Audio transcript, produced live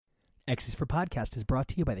X's for Podcast is brought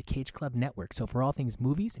to you by the Cage Club Network. So for all things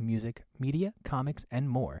movies, music, media, comics, and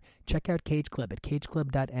more, check out Cage Club at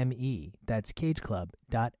cageclub.me. That's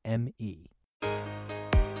cageclub.me.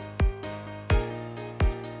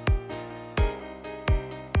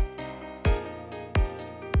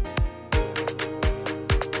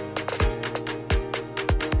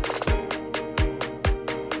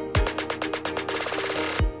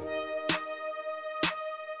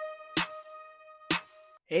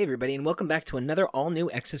 Hey everybody, and welcome back to another all-new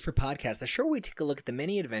X's for Podcast, the show where we take a look at the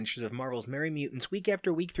many adventures of Marvel's Merry Mutants week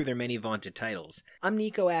after week through their many vaunted titles. I'm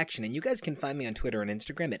Nico Action, and you guys can find me on Twitter and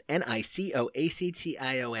Instagram at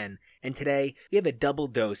NICOACTION, and today we have a double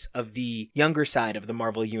dose of the younger side of the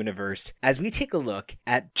Marvel Universe as we take a look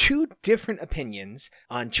at two different opinions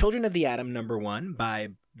on Children of the Atom #1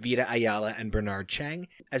 by Vita Ayala and Bernard Chang,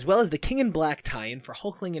 as well as the King in Black tie-in for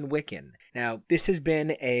Hulkling and Wiccan. Now, this has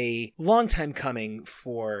been a long time coming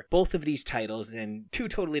for both of these titles in two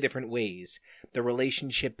totally different ways. The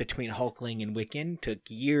relationship between Hulkling and Wiccan took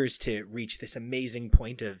years to reach this amazing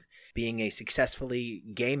point of being a successfully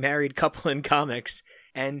gay married couple in comics,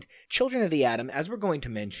 and Children of the Atom, as we're going to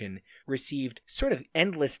mention, received sort of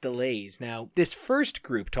endless delays. Now, this first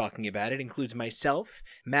group talking about it includes myself,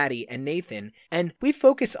 Maddie, and Nathan, and we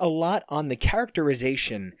focus a lot on the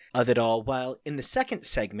characterization of it all, while in the second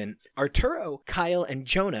segment, Arturo, Kyle, and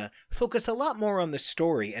Jonah focus a lot more on the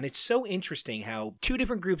story, and it's so interesting how two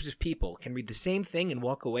different groups of people can read the same thing and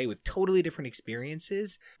walk away with totally different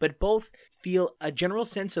experiences, but both feel a general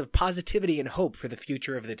sense of positivity and hope for the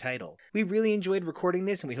future of the title. We really enjoyed recording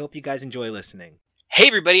this, and we hope you guys enjoy listening. Hey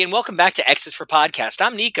everybody, and welcome back to X's for Podcast.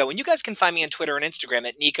 I'm Nico, and you guys can find me on Twitter and Instagram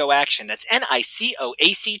at Nico Action. That's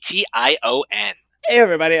NICOACTION. Hey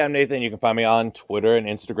everybody, I'm Nathan. You can find me on Twitter and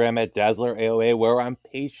Instagram at Dazzler AOA, where I'm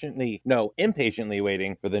impatiently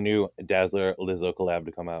waiting for the new Dazzler Lizzo collab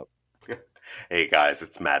to come out. Hey guys,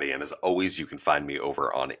 it's Maddie, and as always, you can find me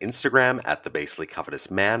over on Instagram at The Basely Covetous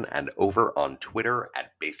Man and over on Twitter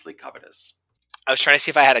at Basely Covetous. I was trying to see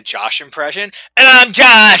if I had a Josh impression, and I'm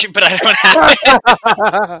Josh, but I don't have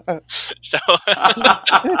it. So,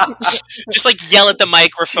 just like yell at the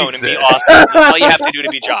microphone and be awesome. That's all you have to do to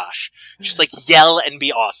be Josh. Just like yell and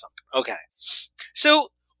be awesome. Okay. So,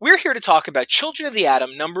 we're here to talk about Children of the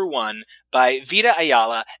Atom #1 by Vita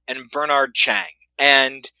Ayala and Bernard Chang.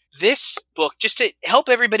 And this book, just to help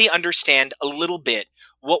everybody understand a little bit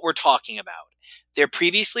what we're talking about. There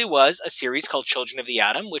previously was a series called Children of the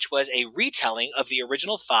Atom, which was a retelling of the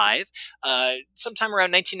original 5, sometime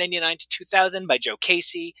around 1999 to 2000 by Joe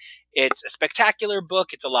Casey. It's a spectacular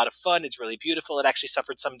book. It's a lot of fun. It's really beautiful. It actually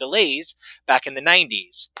suffered some delays back in the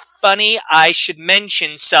 90s. Funny, I should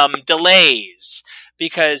mention some delays,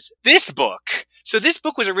 because this book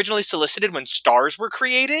was originally solicited when stars were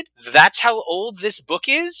created. That's how old this book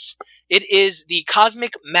is. It is the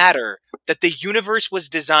cosmic matter that the universe was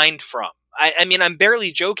designed from. I mean, I'm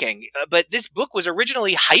barely joking, but this book was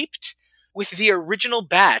originally hyped with the original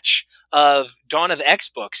batch of Dawn of X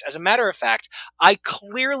books. As a matter of fact, I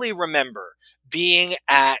clearly remember being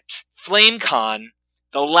at FlameCon,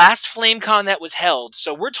 the last FlameCon that was held,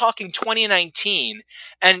 so we're talking 2019,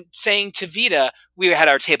 and saying to Vita, we had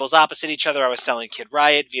our tables opposite each other. I was selling Kid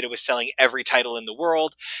Riot, Vita was selling every title in the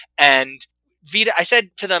world, and Vita, I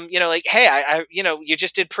said to them, hey, I you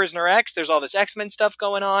just did Prisoner X. There's all this X-Men stuff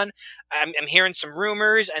going on. I'm hearing some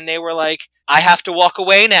rumors, and they were like, I have to walk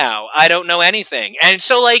away now. I don't know anything. And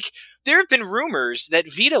so, there have been rumors that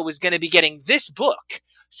Vita was going to be getting this book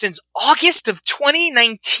since August of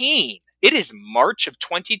 2019. It is March of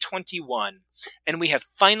 2021, and we have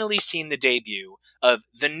finally seen the debut of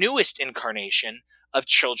the newest incarnation of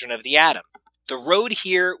Children of the Atom. The road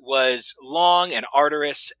here was long and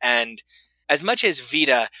arduous, and as much as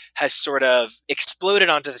Vita has sort of exploded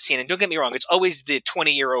onto the scene, and don't get me wrong, it's always the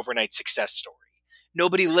 20-year overnight success story.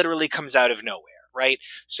 Nobody literally comes out of nowhere, right?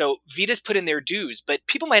 So Vita's put in their dues, but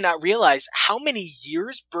people might not realize how many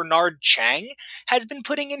years Bernard Chang has been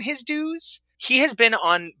putting in his dues. He has been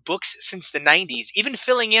on books since the 90s, even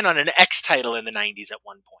filling in on an X title in the 90s at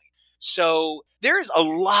one point. So there's a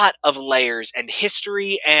lot of layers and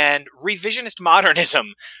history and revisionist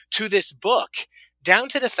modernism to this book, down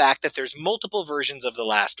to the fact that there's multiple versions of the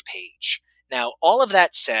last page. Now, all of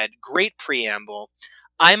that said, great preamble.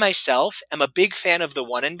 I myself am a big fan of the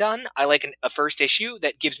one and done. I like a first issue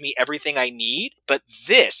that gives me everything I need, but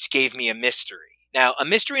this gave me a mystery. Now, a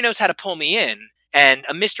mystery knows how to pull me in, and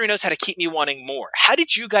a mystery knows how to keep me wanting more. How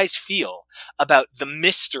did you guys feel about the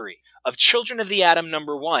mystery of Children of the Atom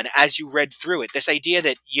 #1 as you read through it? This idea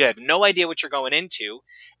that you have no idea what you're going into,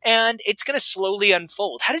 and it's going to slowly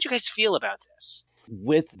unfold. How did you guys feel about this?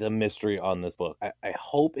 with the mystery on this book. I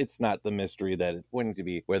hope it's not the mystery that it's going to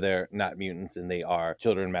be, where they're not mutants and they are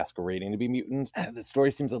children masquerading to be mutants. The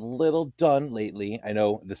story seems a little done lately. I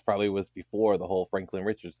know this probably was before the whole Franklin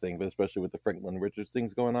Richards thing, but especially with the Franklin Richards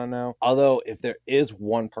things going on now. Although, if there is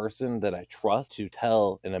one person that I trust to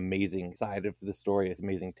tell an amazing side of the story, an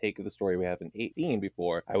amazing take of the story we haven't seen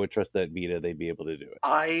before, I would trust that Vita, they'd be able to do it.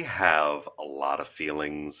 I have a lot of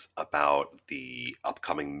feelings about the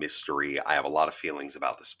upcoming mystery. I have a lot of feelings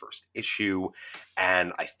about this first issue,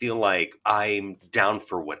 and I feel like I'm down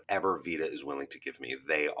for whatever Vita is willing to give me.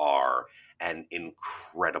 They are an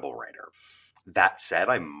incredible writer. That said,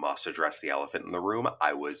 I must address the elephant in the room.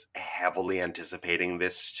 I was heavily anticipating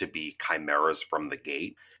this to be chimeras from the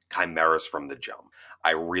gate, chimeras from the jump.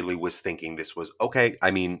 I really was thinking this was, okay, I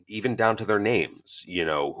mean, even down to their names, you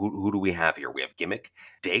know, who do we have here? We have Gimmick,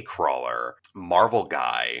 Daycrawler, Marvel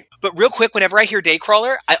Guy. But real quick, whenever I hear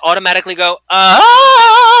Daycrawler, I automatically go,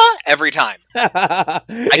 every time.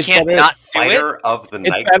 I can't not do Fighter it. of the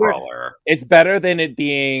Nightcrawler. It's better than it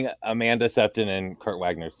being Amanda Sefton and Kurt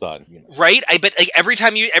Wagner's son. You know? Right? But like every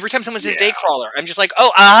time someone says Daycrawler, I'm just like,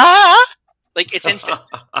 like it's instant.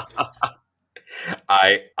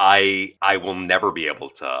 I will never be able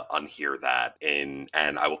to unhear that, and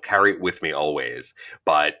I will carry it with me always.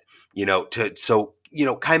 But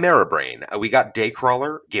Chimera Brain. We got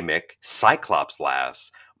Daycrawler, Gimmick, Cyclops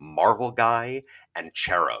Lass, Marvel Guy, and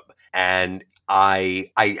Cherub. And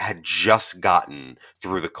I had just gotten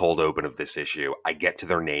through the cold open of this issue. I get to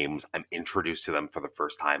their names. I'm introduced to them for the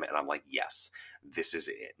first time, and I'm like, yes, this is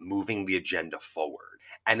it. Moving the agenda forward.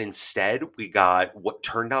 And instead, we got what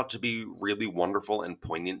turned out to be really wonderful and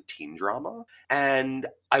poignant teen drama. And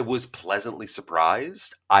I was pleasantly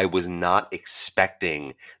surprised. I was not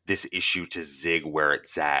expecting this issue to zig where it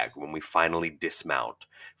zagged when we finally dismount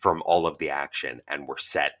from all of the action and we're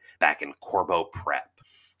set back in Corbo Prep.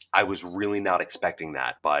 I was really not expecting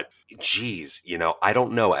that, but geez, I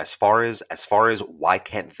don't know. As far as why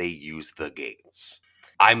can't they use the gates?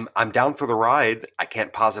 I'm down for the ride. I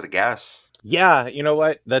can't posit a guess. Yeah, you know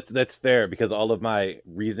what? That's fair, because all of my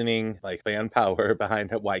reasoning, like fan power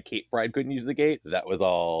behind why Kate Pryde couldn't use the gate, that was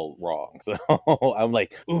all wrong. So I'm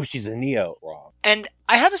like, ooh, she's a Neo. Wrong. And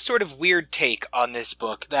I have a sort of weird take on this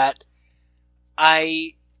book that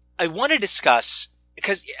I want to discuss,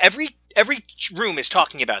 because every room is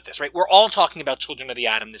talking about this, right? We're all talking about Children of the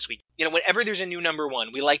Atom this week. Whenever there's a new number one,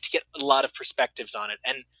 we like to get a lot of perspectives on it.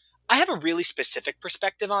 And I have a really specific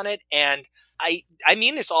perspective on it, and I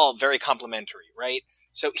mean this all very complimentary, right?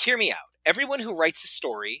 So hear me out. Everyone who writes a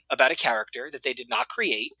story about a character that they did not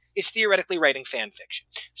create is theoretically writing fan fiction.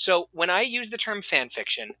 So when I use the term fan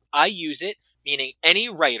fiction, I use it meaning any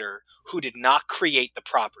writer who did not create the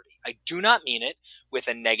property. I do not mean it with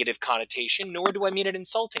a negative connotation, nor do I mean it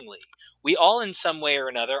insultingly. We all, in some way or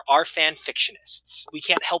another, are fan fictionists. We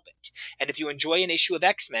can't help it. And if you enjoy an issue of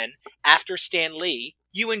X-Men after Stan Lee,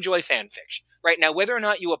 you enjoy fan fiction. Right now, whether or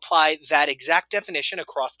not you apply that exact definition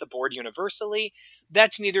across the board universally,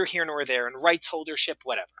 that's neither here nor there, and rights holdership,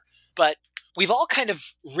 whatever. But we've all kind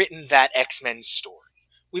of written that X-Men story.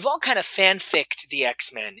 We've all kind of fanficked the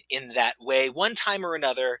X-Men in that way, one time or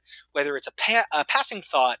another, whether it's a passing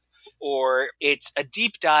thought or it's a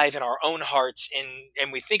deep dive in our own hearts,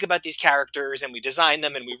 and we think about these characters and we design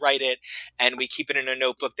them and we write it and we keep it in a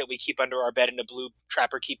notebook that we keep under our bed in a blue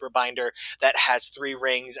Trapper Keeper binder that has 3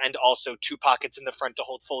 rings and also 2 pockets in the front to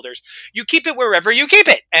hold folders. You keep it wherever you keep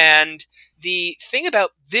it. And the thing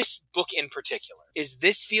about this book in particular is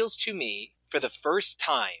this feels to me, for the first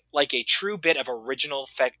time, like a true bit of original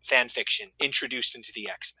fan fiction introduced into the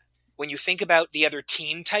X-Men. When you think about the other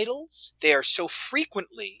teen titles, they are so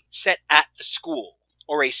frequently set at the school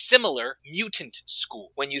or a similar mutant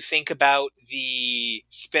school. When you think about the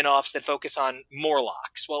spin-offs that focus on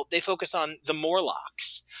Morlocks, well, they focus on the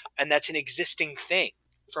Morlocks, and that's an existing thing.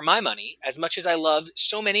 For my money, as much as I love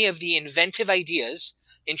so many of the inventive ideas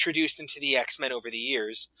introduced into the X-Men over the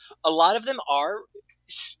years, a lot of them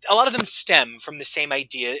stem from the same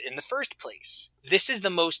idea in the first place. This is the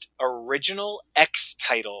most original X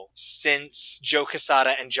title since Joe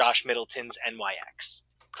Quesada and Josh Middleton's NYX.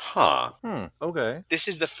 Huh. Okay. This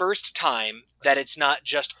is the first time that it's not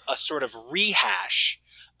just a sort of rehash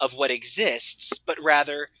of what exists, but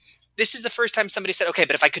rather this is the first time somebody said, okay,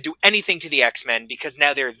 but if I could do anything to the X-Men because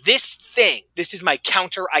now they're this thing, this is my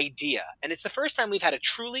counter idea. And it's the first time we've had a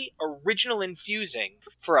truly original infusing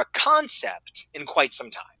for a concept in quite some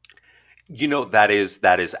time. That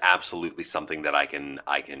is absolutely something that I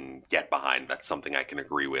can get behind. That's something I can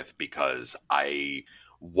agree with, because I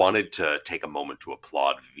wanted to take a moment to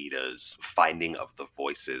applaud Vita's finding of the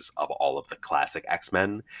voices of all of the classic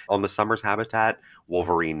X-Men on the Summers Habitat.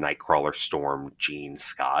 Wolverine, Nightcrawler, Storm, Jean,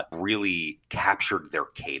 Scott really captured their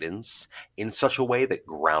cadence in such a way that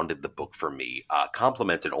grounded the book for me,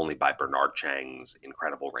 complemented only by Bernard Chang's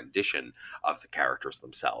incredible rendition of the characters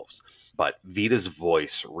themselves. But Vita's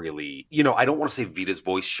voice really, I don't want to say Vita's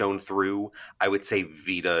voice shone through. I would say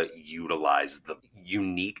Vita utilized the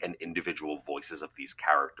unique and individual voices of these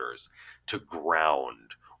characters to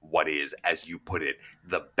ground what is, as you put it,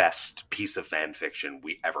 the best piece of fan fiction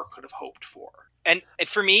we ever could have hoped for. And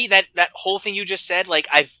for me, that whole thing you just said,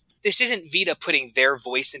 this isn't Vita putting their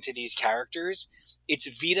voice into these characters. It's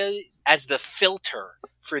Vita as the filter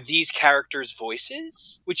for these characters'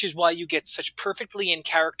 voices, which is why you get such perfectly in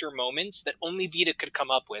character moments that only Vita could come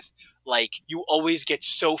up with. Like, you always get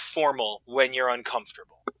so formal when you're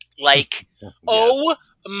uncomfortable. Like, oh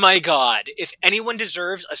my God, if anyone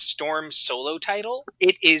deserves a Storm solo title,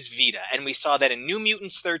 it is Vita. And we saw that in New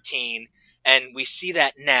Mutants 13, and we see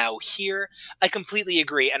that now here. I completely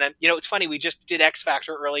agree. And, it's funny, we just did X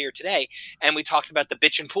Factor earlier today, and we talked about the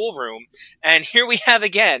bitch and pool room. And here we have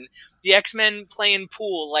again, the X-Men playing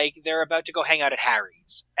pool like they're about to go hang out at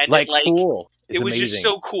Harry's. And cool. It was just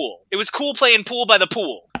so cool. It was cool playing pool by the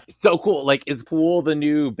pool. So cool. Like, is pool the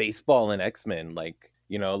new baseball in X-Men? They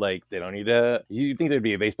don't need you think there'd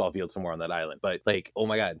be a baseball field somewhere on that island, but oh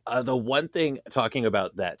my God. The one thing talking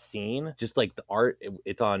about that scene, just like the art,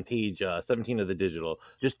 it's on page 17 of the digital,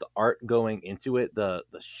 just the art going into it, the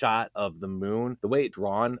shot of the moon, the way it's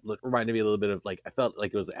drawn reminded me a little bit of I felt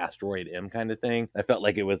like it was Asteroid M kind of thing. I felt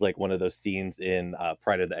like it was like one of those scenes in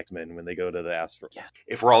Pride of the X-Men when they go to the asteroid. Yeah.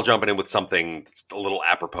 If we're all jumping in with something that's a little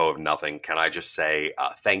apropos of nothing, can I just say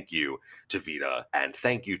thank you to Vita, and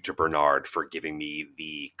thank you to Bernard for giving me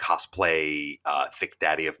the cosplay Thick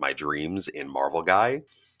Daddy of my dreams in Marvel Guy.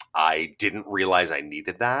 I didn't realize I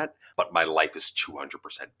needed that, but my life is 200%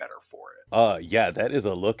 better for it. Yeah, that is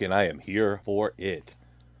a look, and I am here for it.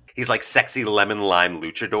 He's like sexy lemon lime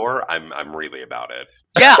luchador. I'm really about it.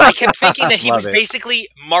 Yeah, I kept thinking that he was basically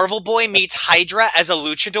Marvel Boy meets Hydra as a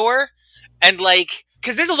luchador, and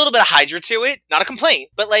because there's a little bit of Hydra to it, not a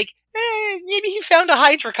complaint, but maybe he found a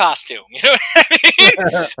Hydra costume. You know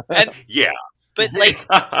what I mean? Yeah. But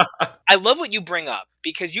I love what you bring up,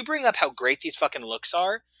 because you bring up how great these fucking looks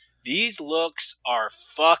are. These looks are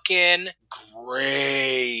fucking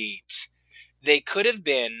great. They could have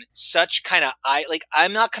been such kind of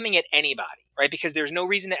I'm not coming at anybody, right? Because there's no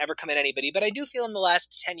reason to ever come at anybody, but I do feel in the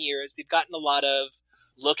last 10 years we've gotten a lot of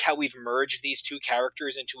look how we've merged these two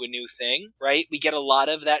characters into a new thing, right? We get a lot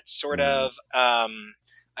of that sort of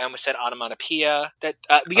I almost said onomatopoeia, that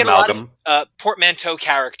we get amalgam. A lot of portmanteau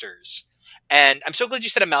characters. And I'm so glad you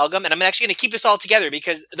said amalgam, and I'm actually going to keep this all together,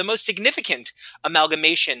 because the most significant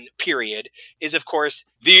amalgamation period is, of course,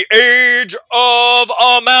 the Age of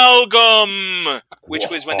Amalgam, which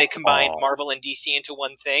was when they combined Marvel and DC into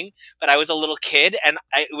one thing. But I was a little kid, and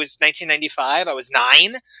it was 1995. I was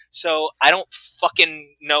 9, so I don't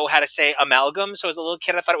fucking know how to say amalgam. So as a little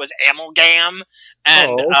kid, I thought it was amalgam,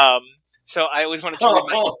 and so I always wanted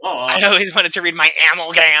to read my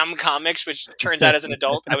Amalgam comics, which turns out as an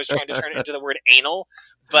adult I was trying to turn it into the word anal.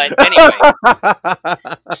 But anyway,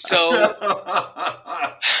 so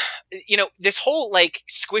this whole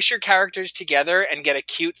squish your characters together and get a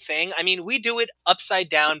cute thing. I mean, we do it upside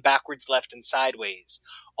down, backwards, left, and sideways.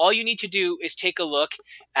 All you need to do is take a look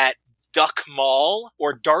at Duck Maul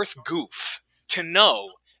or Darth Goof to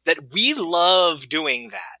know that we love doing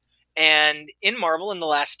that. And in Marvel, in the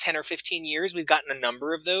last 10 or 15 years, we've gotten a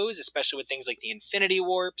number of those, especially with things like the Infinity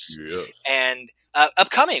Warps. Yes. And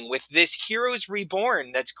upcoming with this Heroes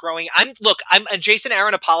Reborn that's growing. I'm a Jason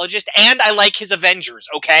Aaron apologist, and I like his Avengers,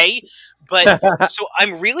 okay? But so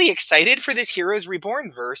I'm really excited for this Heroes Reborn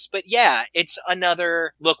verse. But yeah, it's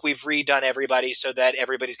another look. We've redone everybody so that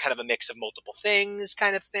everybody's kind of a mix of multiple things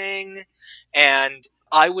kind of thing. And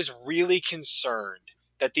I was really concerned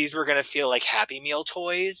that these were going to feel like Happy Meal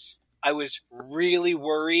toys. I was really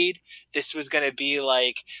worried this was going to be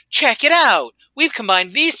check it out. We've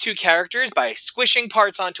combined these two characters by squishing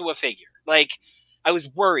parts onto a figure. I was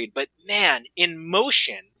worried, but man, in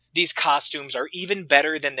motion, these costumes are even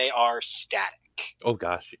better than they are static. Oh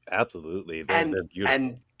gosh, absolutely. They're beautiful.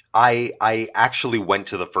 And I actually went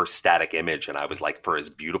to the first static image, and I was for as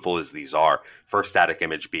beautiful as these are, first static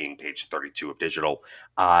image being page 32 of digital,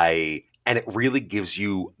 I And it really gives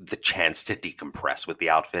you the chance to decompress with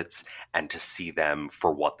the outfits and to see them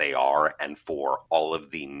for what they are and for all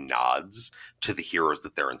of the nods to the heroes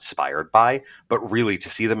that they're inspired by, but really to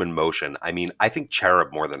see them in motion. I mean, I think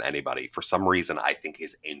Cherub more than anybody. For some reason, I think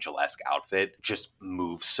his angel-esque outfit just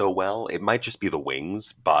moves so well. It might just be the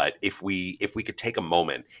wings, but if we could take a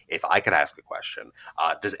moment, if I could ask a question,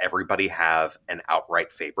 does everybody have an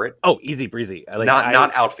outright favorite? Oh, easy breezy.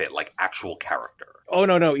 Not outfit, like actual character. Oh,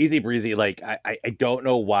 no, easy breezy. Like, I don't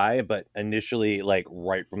know why, but initially, like,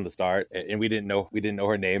 right from the start, and we didn't know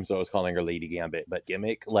her name, so I was calling her Lady Gambit, but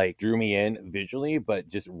Gimmick, like, drew me in visually, but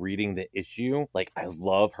just reading the issue, like, I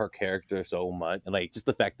love her character so much, and, like, just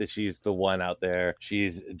the fact that she's the one out there,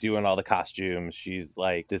 she's doing all the costumes, she's,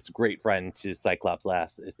 like, this great friend to Cyclops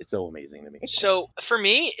Lass. It's so amazing to me. So, for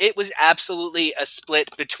me, it was absolutely a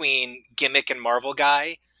split between Gimmick and Marvel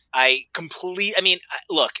Guy.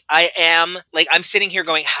 Look, I'm sitting here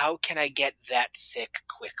going, how can I get that thick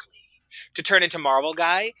quickly to turn into Marvel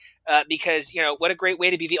Guy? Because, what a great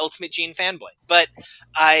way to be the ultimate Jean fanboy. But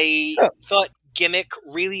I thought Gimmick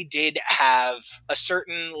really did have a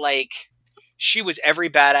certain, she was every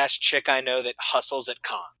badass chick I know that hustles at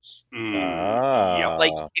cons. Yep.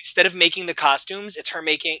 Like, instead of making the costumes,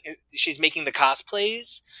 she's making the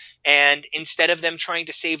cosplays. And instead of them trying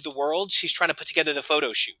to save the world, she's trying to put together the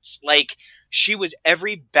photo shoots. Like, she was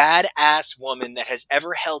every badass woman that has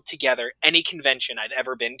ever held together any convention I've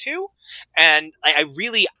ever been to. And I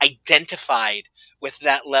really identified with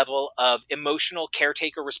that level of emotional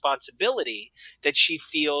caretaker responsibility that she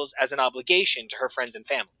feels as an obligation to her friends and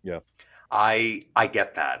family. Yeah. I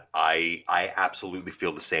get that. I absolutely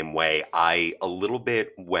feel the same way. A little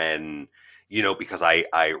bit when, because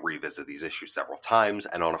I revisit these issues several times,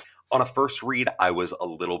 and on a first read, I was a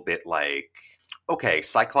little bit like, okay,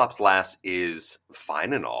 Cyclops Lass is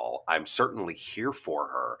fine and all. I'm certainly here for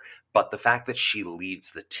her, but the fact that she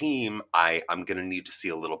leads the team, I'm going to need to see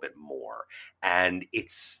a little bit more. And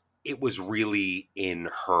it was really in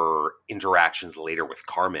her interactions later with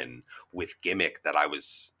Carmen, with Gimmick, that I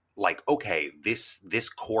was like, okay, this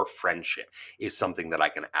core friendship is something that I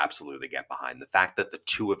can absolutely get behind. The fact that the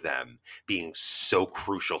two of them being so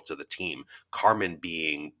crucial to the team, Carmen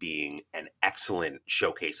being an excellent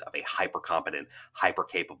showcase of a hyper competent, hyper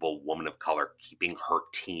capable woman of color, keeping her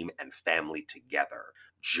team and family together,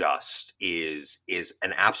 just is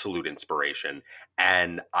an absolute inspiration.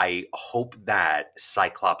 And I hope that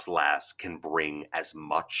Cyclops Lass can bring as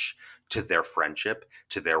much to their friendship,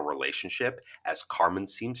 to their relationship, as Carmen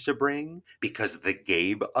seems to bring, because the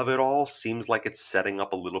Gabe of it all seems like it's setting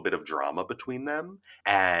up a little bit of drama between them.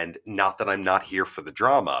 And not that I'm not here for the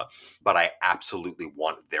drama, but I absolutely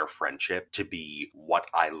want their friendship to be what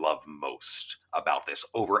I love most about this.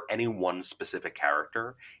 Over any one specific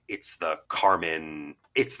character, it's the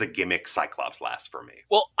Gimmick Cyclops Lass for me.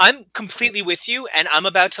 Well, I'm completely with you, and I'm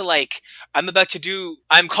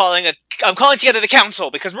calling together the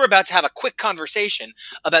council, because we're about to have a quick conversation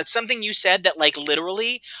about something you said that,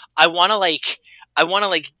 literally, I'm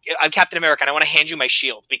Captain America and I want to hand you my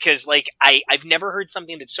shield, because I've never heard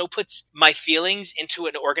something that so puts my feelings into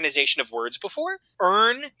an organization of words before.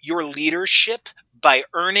 Earn your leadership by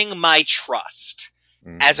earning my trust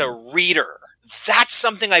as a reader. That's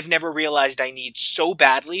something I've never realized I need so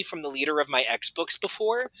badly from the leader of my X books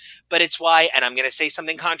before, but it's why, and I'm going to say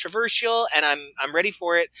something controversial, and I'm ready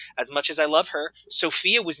for it, as much as I love her.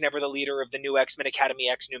 Sophia was never the leader of the new X-Men Academy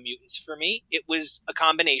X New Mutants for me. It was a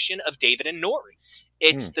combination of David and Nori.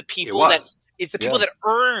 It's the people that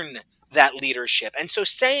earn that leadership. And so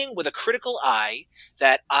saying with a critical eye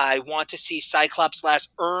that I want to see Cyclops Lass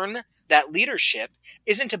earn that leadership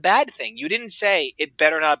isn't a bad thing. You didn't say it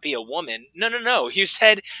better not be a woman. No. You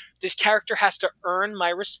said this character has to earn my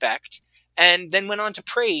respect, and then went on to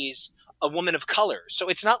praise a woman of color. So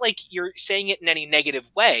it's not like you're saying it in any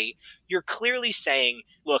negative way. You're clearly saying,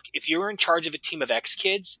 look, if you're in charge of a team of X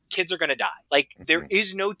kids, kids are going to die. There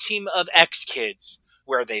is no team of X kids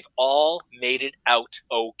where they've all made it out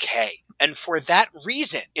okay. And for that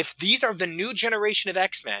reason, if these are the new generation of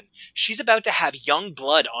X-Men, she's about to have young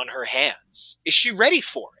blood on her hands. Is she ready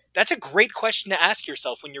for it? That's a great question to ask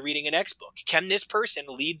yourself when you're reading an X book. Can this person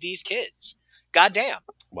lead these kids? Goddamn.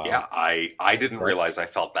 Wow. Yeah, I didn't realize I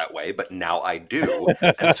felt that way, but now I do.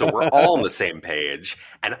 And so we're all on the same page,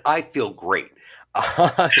 and I feel great.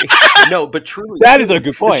 No, but truly, that is a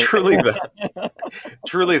good point.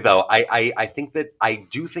 Truly, though, I think that I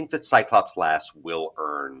do think that Cyclops Lass will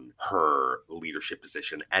earn her leadership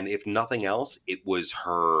position, and if nothing else, it was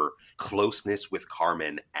her closeness with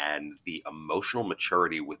Carmen and the emotional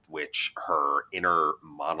maturity with which her inner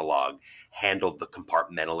monologue handled the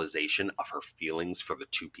compartmentalization of her feelings for the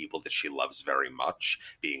two people that she loves very much,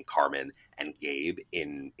 being Carmen and Gabe,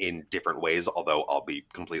 in different ways. Although I'll be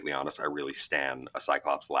completely honest, I really stan a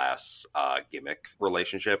Cyclops Lass gimmick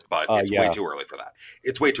relationship, but it's way too early for that.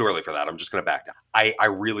 It's way too early for that. I'm just going to back down. I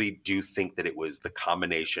really do think that it was the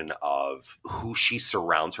combination of who she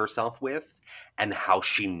surrounds herself with and how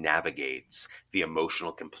she navigates the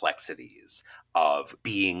emotional complexities of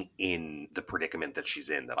being in the predicament that she's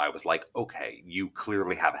in, that I was like, okay, you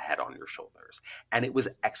clearly have a head on your shoulders. And it was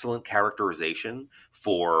excellent characterization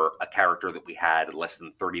for a character that we had less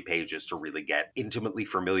than 30 pages to really get intimately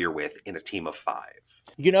familiar with in a team of 5.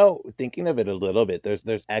 You know, thinking of it a little bit,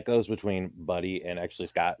 there's echoes between Buddy and actually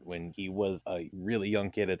Scott when he was a really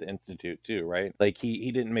young kid at the Institute too, right? Like he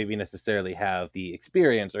didn't maybe necessarily have the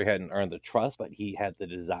experience, or he hadn't earned the trust, but he had the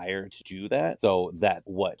desire to do that. So that's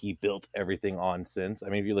what he built everything on since. I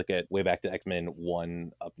mean, if you look at way back to X-Men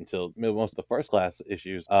 1 up until most of the first class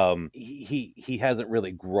issues, he hasn't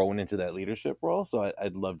really grown into that leadership role. So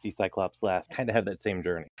I'd love to see Cyclops Lass kind of have that same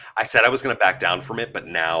journey. I said I was going to back down from it, but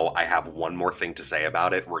now I have one more thing to say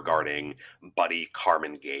about it regarding Buddy,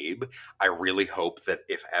 Carmen, Gabe. I really hope that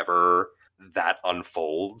if ever that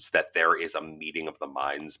unfolds, that there is a meeting of the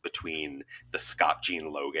minds between the Scott,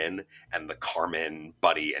 Jean, Logan and the Carmen,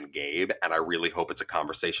 Buddy, and Gabe. And I really hope it's a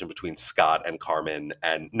conversation between Scott and Carmen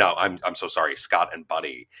and I'm so sorry, Scott and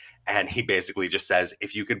Buddy. And he basically just says,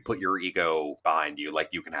 if you can put your ego behind you, like,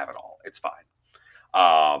 you can have it all. It's fine.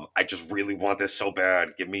 I just really want this so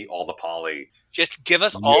bad. Give me all the Polly. Just give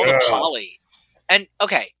us all the Polly. And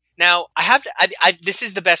okay, now I have to. This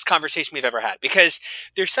is the best conversation we've ever had, because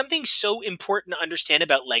there's something so important to understand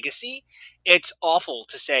about legacy. It's awful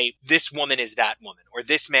to say this woman is that woman or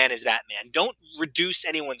this man is that man. Don't reduce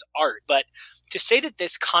anyone's art, but to say that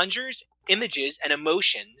this conjures images and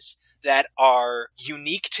emotions that are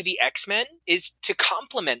unique to the X-Men is to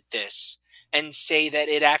compliment this and say that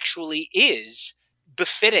it actually is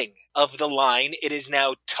befitting of the line it is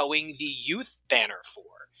now towing the youth banner for.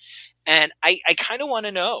 And I kind of want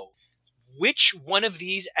to know which one of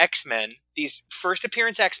these X-Men, these first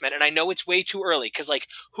appearance X-Men, and I know it's way too early, because, like,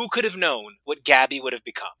 who could have known what Gabby would have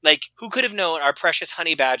become? Like, who could have known our precious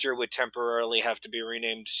Honey Badger would temporarily have to be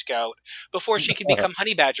renamed Scout before she could become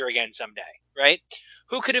Honey Badger again someday, right?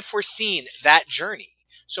 Who could have foreseen that journey?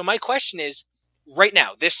 So my question is, right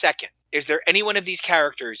now, this second, is there any one of these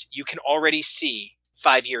characters you can already see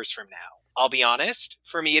 5 years from now? I'll be honest,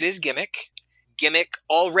 for me it is Gimmick. Gimmick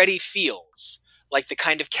already feels like the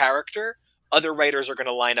kind of character other writers are going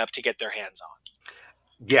to line up to get their hands on.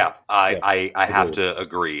 Yeah, I have to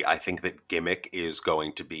agree. I think that Gimmick is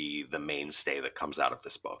going to be the mainstay that comes out of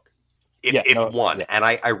this book. And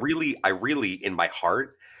I really, in my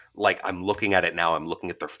heart, like, I'm looking at it now, I'm looking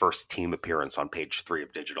at their first team appearance on page 3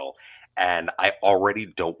 of Digital, and I already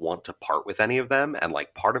don't want to part with any of them. And,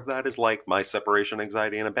 like, part of that is, like, my separation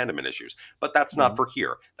anxiety and abandonment issues. But that's not for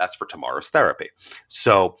here. That's for tomorrow's therapy.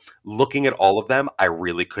 So looking at all of them, I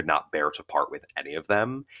really could not bear to part with any of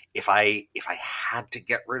them. If I had to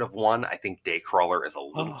get rid of one, I think Daycrawler is a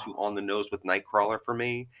little too on the nose with Nightcrawler for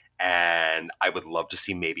me. And I would love to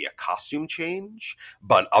see maybe a costume change.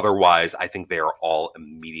 But otherwise, I think they are all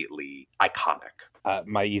immediately iconic.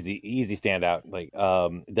 My easy standout, like,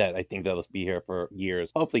 that I think that'll be here for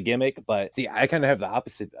years. Hopefully Gimmick, but see, I kind of have the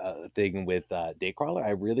opposite thing with Daycrawler.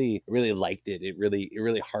 I really liked it. It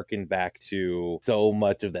really harkened back to so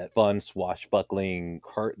much of that fun swashbuckling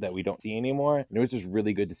Kurt that we don't see anymore. And it was just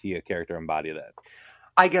really good to see a character embody that.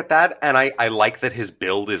 I get that, and I like that his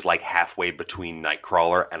build is, like, halfway between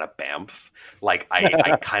Nightcrawler and a Bamf. Like,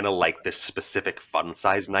 I kind of like this specific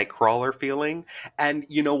fun-size Nightcrawler feeling. And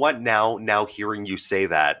you know what? Now hearing you say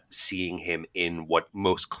that, seeing him in what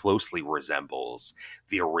most closely resembles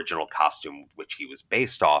the original costume which he was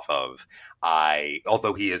based off of,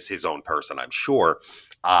 although he is his own person, I'm sure,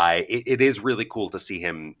 it is really cool to see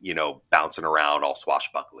him, bouncing around all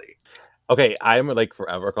swashbuckly. Okay, I'm, like,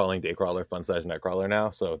 forever calling Daycrawler fun-size Nightcrawler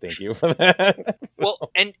now, so thank you for that. Well,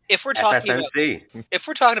 and if we're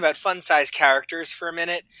talking about fun-size characters for a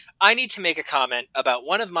minute, I need to make a comment about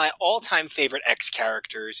one of my all-time favorite X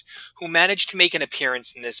characters who managed to make an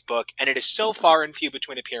appearance in this book, and it is so far and few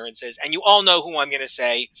between appearances, and you all know who I'm going to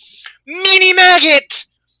say. Meanie Maggot!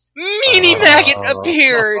 Meanie Maggot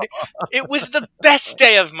appeared! It was the best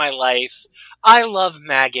day of my life. I love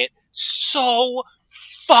Maggot so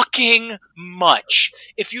fucking much.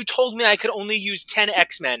 If you told me I could only use 10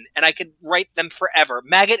 X-Men and I could write them forever,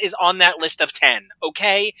 Maggot is on that list of 10,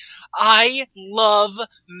 okay? I love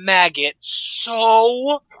Maggot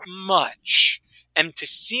so much. And to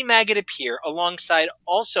see Maggot appear alongside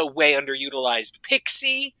also way underutilized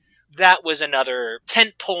Pixie, that was another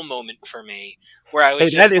tentpole moment for me. Where I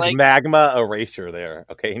was that is magma erasure there.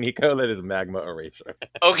 Okay, Nico, that is magma erasure.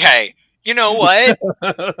 Okay, you know what?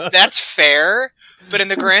 That's fair, but in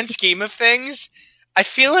the grand scheme of things, I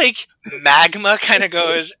feel like Magma kind of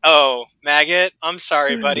goes, oh, Maggot, I'm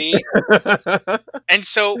sorry, buddy. And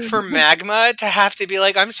so for Magma to have to be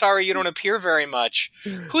like, I'm sorry you don't appear very much.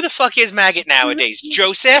 Who the fuck is Maggot nowadays?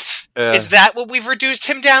 Joseph? Is that what we've reduced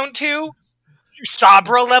him down to?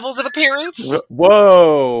 Sabra levels of appearance?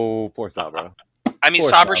 Whoa, poor Sabra. I mean,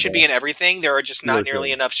 Sabra should be in everything. There are just not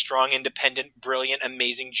nearly enough strong, independent, brilliant,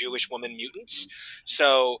 amazing Jewish woman mutants.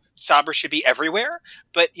 So Sabra should be everywhere.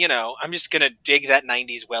 But, you know, I'm just going to dig that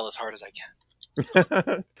 90s well as hard as I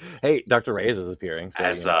can. Hey, Dr. Reyes is appearing.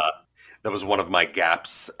 So, that was one of my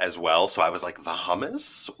gaps as well. So I was like, the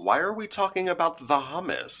hummus? Why are we talking about the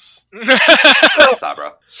hummus?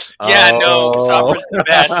 Sabra. Yeah, no, Sabra's the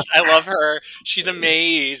best. I love her. She's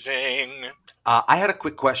amazing. I had a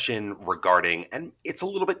quick question regarding, and it's a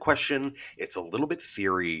little bit question, it's a little bit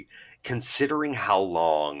theory, considering how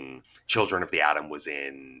long Children of the Atom was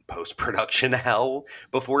in post-production hell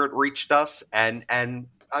before it reached us, and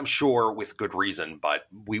I'm sure with good reason, but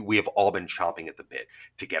we have all been chomping at the bit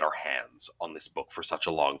to get our hands on this book for such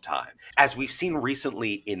a long time. As we've seen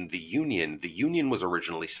recently in The Union was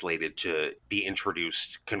originally slated to be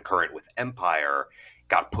introduced concurrent with Empire,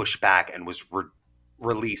 got pushed back and was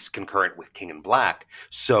released concurrent with King in Black.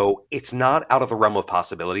 So it's not out of the realm of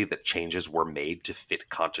possibility that changes were made to fit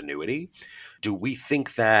continuity. Do we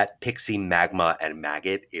think that Pixie, Magma, and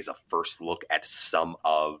Maggot is a first look at some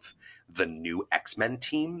of the new X-Men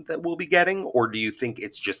team that we'll be getting? Or do you think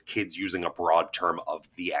it's just kids using a broad term of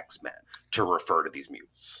the X-Men to refer to these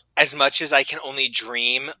mutants? As much as I can only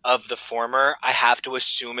dream of the former, I have to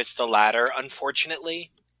assume it's the latter, unfortunately.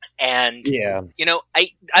 And, you know,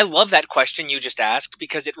 I love that question you just asked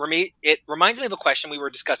because it reminds me of a question we were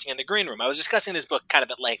discussing in the green room. I was discussing this book kind of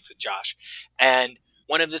at length with Josh. And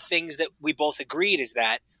one of the things that we both agreed is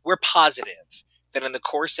that we're positive that in the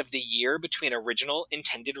course of the year between original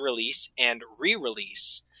intended release and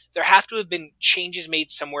re-release, there have to have been changes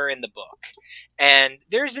made somewhere in the book. And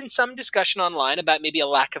there's been some discussion online about maybe a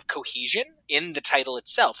lack of cohesion in the title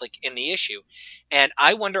itself, like in the issue. And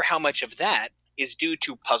I wonder how much of that is due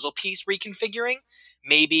to puzzle piece reconfiguring.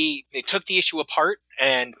 Maybe they took the issue apart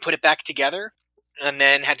and put it back together and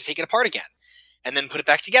then had to take it apart again and then put it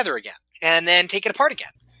back together again and then take it apart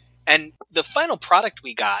again. And the final product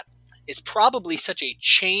we got is probably such a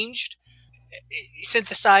changed,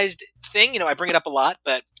 synthesized thing. You know, I bring it up a lot,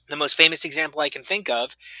 but the most famous example I can think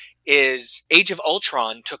of is Age of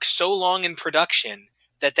Ultron took so long in production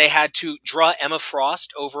that they had to draw Emma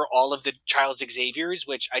Frost over all of the Charles Xaviers,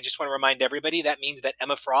 which I just want to remind everybody, that means that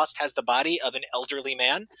Emma Frost has the body of an elderly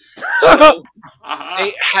man. So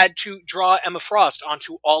they had to draw Emma Frost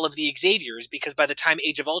onto all of the Xaviers because by the time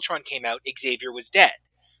Age of Ultron came out, Xavier was dead.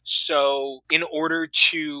 So in order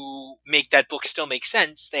to make that book still make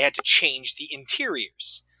sense, they had to change the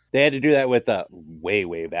interiors. They had to do that with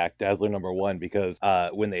way back Dazzler #1 because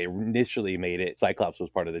when they initially made it, Cyclops was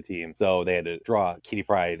part of the team, so they had to draw Kitty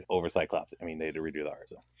Pryde over Cyclops. I mean, they had to redo the art.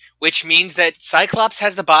 So. Which means that Cyclops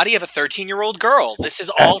has the body of a 13-year-old girl. This is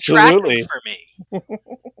all tracking for me.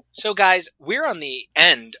 So, guys, we're on the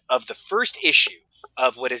end of the first issue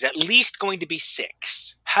of what is at least going to be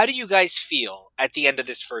 6. How do you guys feel at the end of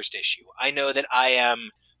this first issue? I know that I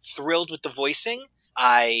am thrilled with the voicing.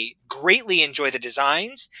 I greatly enjoy the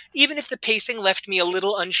designs, even if the pacing left me a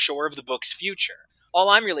little unsure of the book's future. All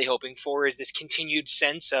I'm really hoping for is this continued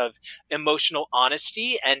sense of emotional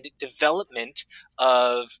honesty and development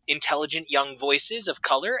of intelligent young voices of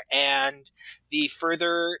color and the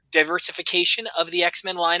further diversification of the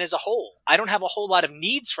X-Men line as a whole. I don't have a whole lot of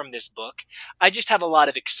needs from this book. I just have a lot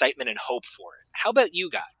of excitement and hope for it. How about you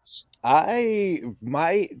guys?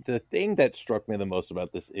 The thing that struck me the most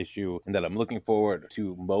about this issue and that I'm looking forward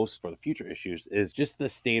to most for the future issues is just the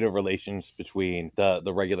state of relations between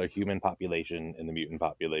the regular human population and the mutant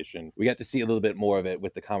population. We got to see a little bit more of it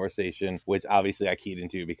with the conversation, which obviously I keyed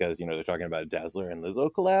into because, you know, they're talking about Dazzler and Lizzo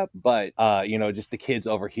collab, but just the kids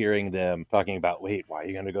overhearing them talking about, wait, why are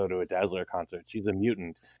you gonna go to a Dazzler concert? She's a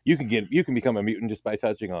mutant. You can become a mutant just by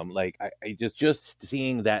touching them. Like I just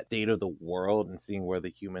seeing that state of the world and seeing where the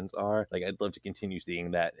humans are. Like I'd love to continue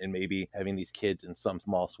seeing that, and maybe having these kids in some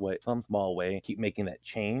small way keep making that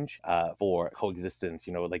change for coexistence.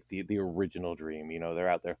 Like the original dream. They're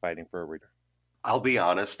out there fighting for a reader. I'll be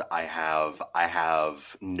honest, I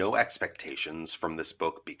have no expectations from this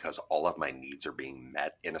book because all of my needs are being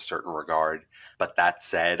met in a certain regard. But that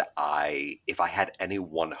said, if I had any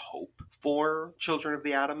one hope for Children of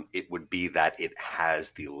the Atom, it would be that it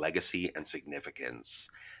has the legacy and significance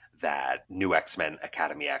that New X-Men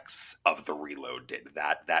Academy X of the Reload did,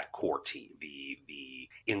 that core team, the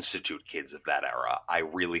Institute kids of that era. I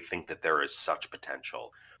really think that there is such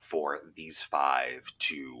potential for these 5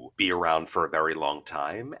 to be around for a very long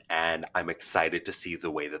time, and I'm excited to see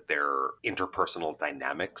the way that their interpersonal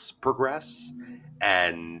dynamics progress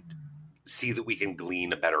and see that we can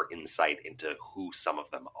glean a better insight into who some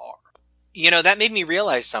of them are. That made me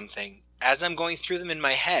realize something. As I'm going through them in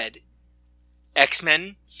my head,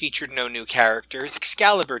 X-Men featured no new characters.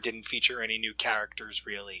 Excalibur didn't feature any new characters,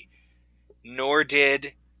 really. Nor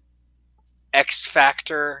did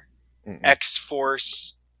X-Factor,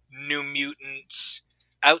 X-Force, New Mutants.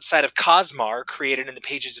 Outside of Cosmar, created in the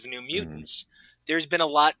pages of New Mutants, there's been a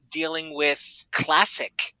lot dealing with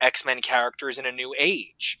classic X-Men characters in a new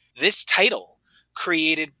age. This title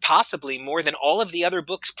created possibly more than all of the other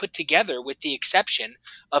books put together, with the exception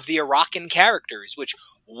of the Arakan characters, which,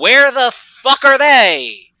 where the fuck are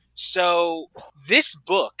they? So this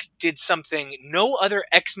book did something no other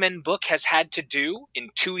X-Men book has had to do in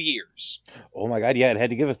 2 years. Oh my God, yeah, it had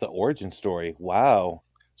to give us the origin story. Wow.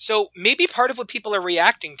 So maybe part of what people are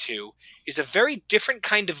reacting to is a very different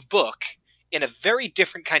kind of book in a very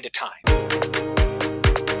different kind of time.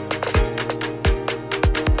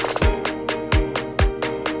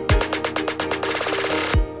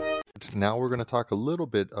 Now we're going to talk a little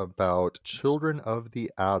bit about Children of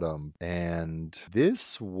the Atom, and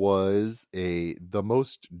this was the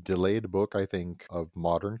most delayed book, I think, of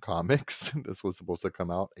modern comics. This was supposed to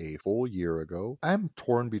come out a full year ago. I'm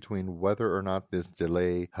torn between whether or not this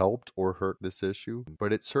delay helped or hurt this issue,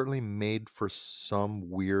 but it certainly made for some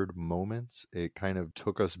weird moments. It kind of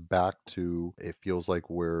took us back to, it feels like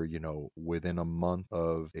we're, within a month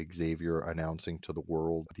of Xavier announcing to the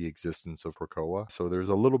world the existence of Krakoa. So there's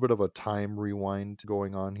a little bit of a time rewind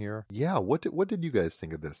going on here. Yeah, what did you guys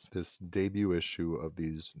think of this debut issue of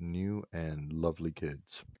these new and lovely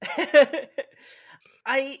kids?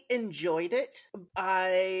 I enjoyed it.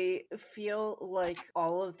 I feel like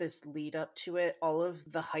all of this lead up to it, all of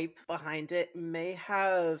the hype behind it may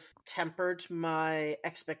have tempered my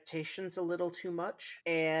expectations a little too much.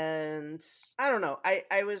 And I don't know.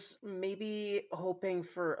 I was maybe hoping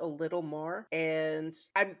for a little more, and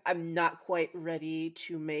I'm not quite ready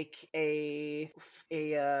to make a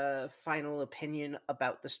final opinion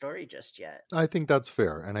about the story just yet. I think that's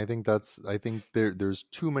fair, and I think there's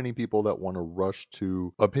too many people that want to rush to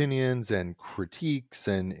opinions and critiques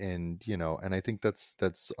and I think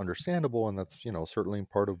that's understandable, and that's certainly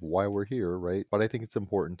part of why we're here, right? But I think it's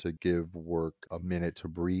important to give work a minute to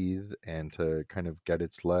breathe and to kind of get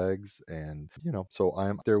its legs, and so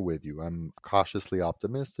I'm there with you. I'm cautiously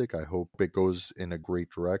optimistic. I hope it goes in a great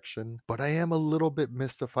direction, but I am a little bit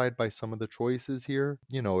mystified by some of the choices here.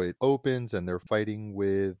 It opens and they're fighting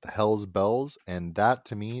with Hell's Bells, and that,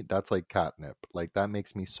 to me, that's like catnip. Like, that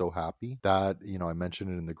makes me so happy that I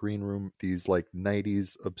mentioned it in the green room, these like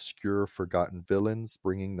 90s obscure forgotten villains,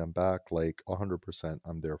 bringing them back, like 100%,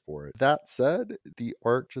 I'm there for it. That said, the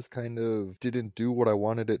art just kind of didn't do what I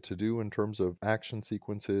wanted it to do in terms of action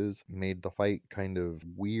sequences, made the fight kind of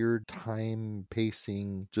weird, time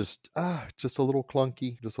pacing, just a little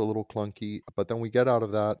clunky. But then we get out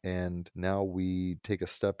of that, and now we take a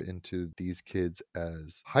step into these kids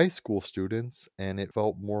as high school students, and it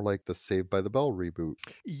felt more like the Saved by the Bell reboot.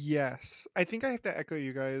 Yes, I think I have to echo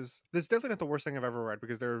you guys. This is definitely not the worst thing I've ever read,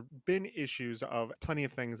 because there have been issues of plenty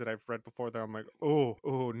of things that I've read before that I'm like, oh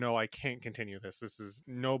no, I can't continue this. This is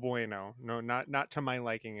no bueno. No, not to my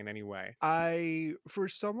liking in any way. For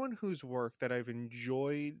someone whose work that I've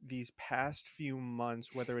enjoyed these past few months,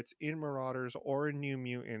 whether it's in Marauders or in New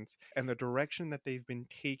Mutants, and the direction that they've been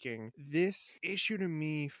taking, this issue to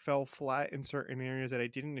me fell flat in certain areas that I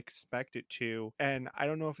didn't expect it to. And I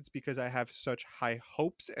don't know if it's because I have such high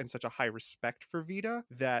hopes and such a high respect respect for Vita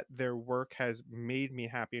that their work has made me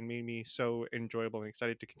happy and made me so enjoyable and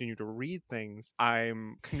excited to continue to read things.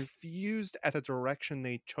 I'm confused at the direction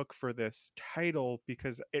they took for this title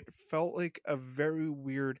because it felt like a very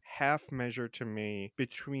weird half measure to me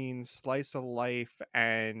between slice of life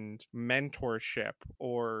and mentorship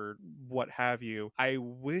or what have you. I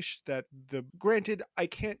wish that granted, I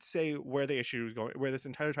can't say where the issue is going, where this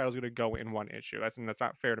entire title is going to go in one issue. That's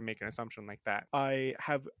not fair to make an assumption like that. I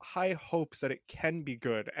have high hopes that it can be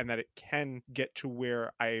good and that it can get to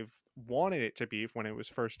where I've wanted it to be when it was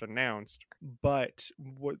first announced. But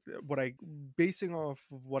what I basing off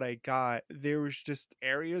of what I got, there was just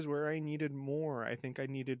areas where I needed more. I think I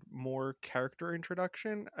needed more character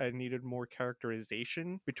introduction. I needed more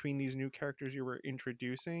characterization between these new characters you were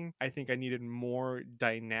introducing. I think I needed more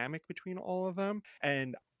dynamic between all of them.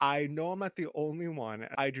 And I know I'm not the only one.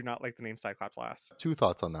 I do not like the name Cyclops Lass. Two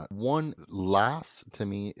thoughts on that. One, Lass to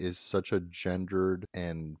me is such a gendered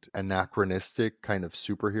and anachronistic kind of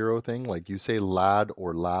superhero thing. Like you say lad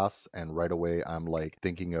or lass, and right away I'm like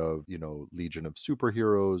thinking of, Legion of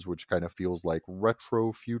Superheroes, which kind of feels like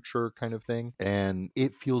retro future kind of thing. And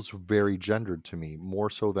it feels very gendered to me, more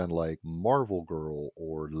so than like Marvel Girl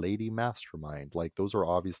or Lady Mastermind. Like those are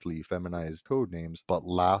obviously feminized code names, but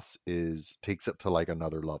Lass takes it to like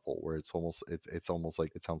another level where it's almost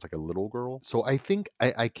like it sounds like a little girl. So I think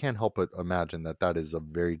I can't help but imagine that is a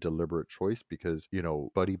very deliberate choice because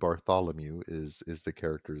Buddy Bartholomew is the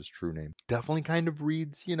character's true name. Definitely kind of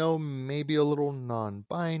reads maybe a little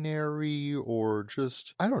non-binary or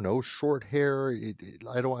just I don't know, short hair.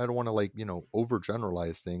 I don't want to like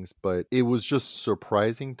overgeneralize things, but it was just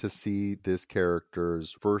surprising to see this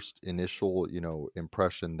character's first initial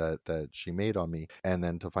impression that she made on me, and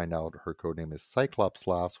then to find out her codename is Cyclops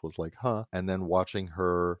Lass was like, huh. And then watching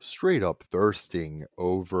her straight up thirsting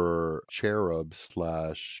over Cherub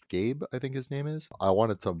 / Gabe, I think his name is. I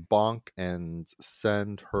wanted to bonk and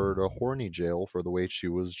send her to horny jail for the way she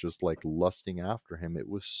was just like lusting after him. It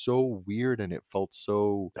was so weird and it felt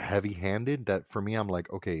so heavy-handed that for me, I'm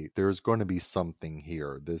like, okay, there's going to be something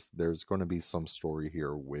here. There's going to be some story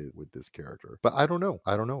here with this character. But I don't know.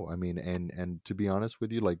 I mean, and to be honest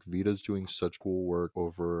with you, like Vita's doing such cool work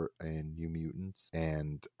over in New Mutants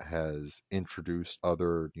and has introduced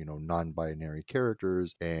other, non-binary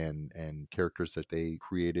characters and characters that they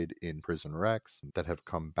created in Prisoner X that have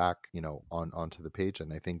come back, onto the page.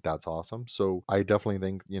 And I think that's awesome. So I definitely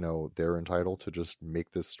think, they're entitled to just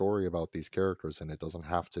make this story about these characters, and it doesn't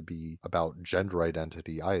have to be about gender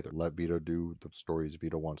identity either. Let Vita do the stories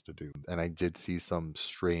Vita wants to do. And I did see some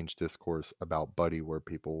strange discourse about Buddy where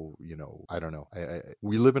people, I don't know.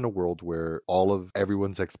 We live in a world where all of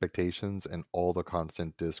everyone's expectations and all the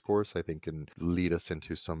constant discourse, I think, can lead us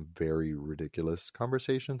into some very ridiculous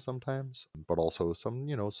conversations sometimes, but also some,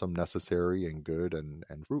 some necessary and good and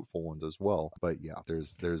fruitful ones as well. But yeah,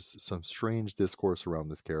 there's some strange discourse around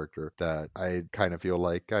this character that I kind of feel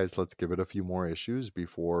like, guys, let's give it a few more issues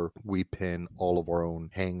before we pin all of our own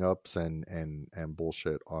hang-ups and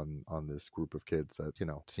bullshit on this group of kids that,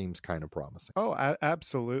 seems kind of promising. Oh,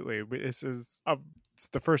 absolutely. This is it's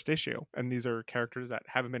the first issue, and these are characters that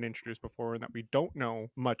haven't been introduced before and that we don't know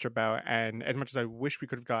much about. And as much as I wish we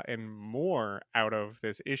could have gotten more out of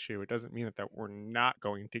this issue, it doesn't mean that we're not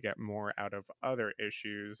going to get more out of other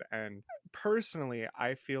issues. And personally,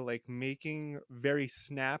 I feel like making very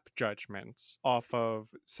snap judgments off of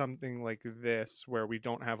something like this where we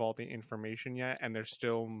don't have all the information yet and there's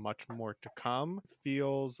still much more to come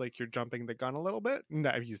feels like you're jumping the gun a little bit.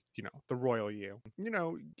 I've used, the royal you.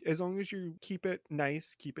 As long as you keep it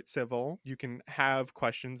nice, keep it civil, you can have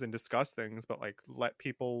questions and discuss things, but like let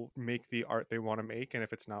people make the art they want to make. And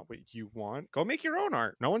if it's not what you want, go make your own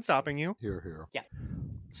art. No one's stopping you. Here. Yeah.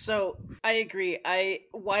 So I agree.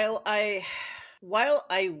 While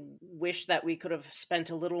I wish that we could have spent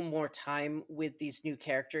a little more time with these new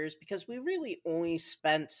characters, because we really only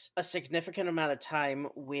spent a significant amount of time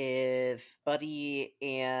with Buddy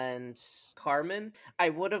and Carmen, I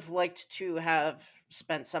would have liked to have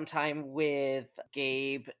spent some time with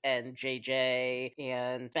Gabe and JJ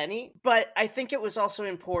and Benny. But I think it was also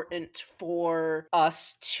important for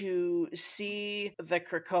us to see the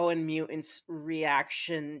Krakoan mutants'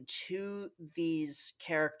 reaction to these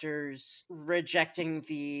characters' rejecting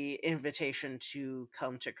the invitation to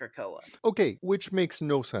come to Krakoa. Okay, which makes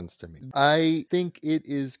no sense to me. I think it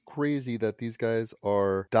is crazy that these guys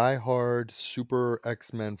are diehard super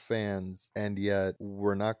X-Men fans, and yet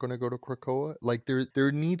we're not going to go to Krakoa. Like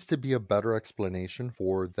there needs to be a better explanation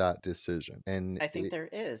for that decision. And I think there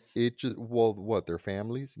is. It just, well, what, their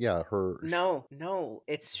families? Yeah, No,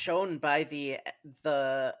 it's shown by the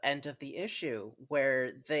end of the issue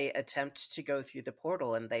where they attempt to go through the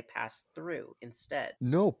portal and they pass through instead.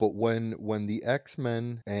 No, but when the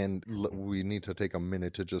X-Men, and we need to take a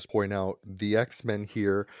minute to just point out the X-Men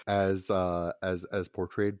here as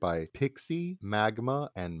portrayed by Pixie, Magma,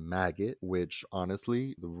 and Maggot, which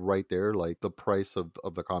honestly, right there, like the price of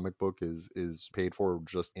the comic book is paid for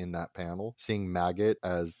just in that panel. Seeing Maggot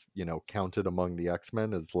as, you know, counted among the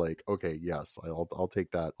X-Men is like, okay, yes, I'll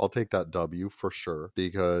take that. I'll take that W for sure,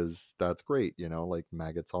 because that's great, you know, like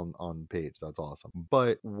Maggot's on page. That's awesome.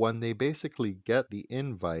 But when they basically get the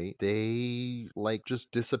invite, they like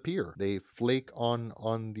just disappear. They flake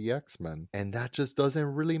on the X-Men, and that just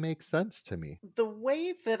doesn't really make sense to me. The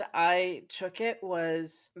way that I took it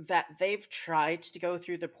was that they've tried to go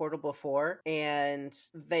through the portal before, and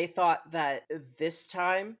they thought that this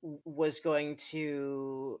time was going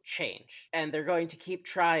to change, and they're going to keep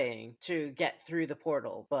trying to get through the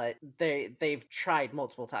portal, but they've tried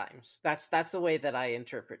multiple times. That's the way that I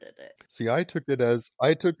interpreted it. See, I took it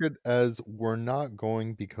as we're not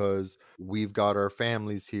going because we've got our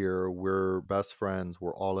families here, we're best friends,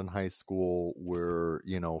 we're all in high school, we're,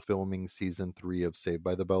 you know, filming season 3 of Saved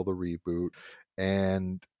by the Bell, the reboot,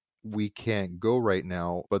 and we can't go right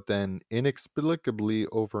now. But then inexplicably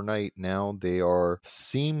overnight now they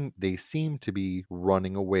seem to be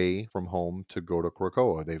running away from home to go to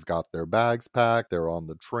Krakoa. They've got their bags packed, they're on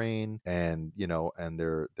the train, and you know, and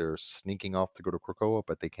they're sneaking off to go to Krakoa,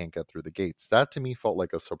 but they can't get through the gates. That to me felt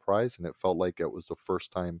like a surprise, and it felt like it was the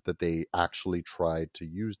first time that they actually tried to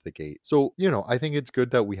use the gate. So, you know, I think it's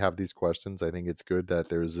good that we have these questions. I think it's good that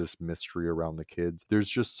there's this mystery around the kids. There's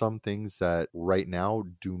just some things that right now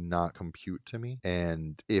do not compute to me,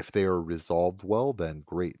 and if they are resolved well, then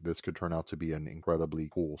great, this could turn out to be an incredibly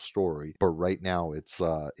cool story. But right now it's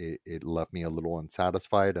it left me a little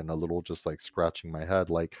unsatisfied and a little just like scratching my head,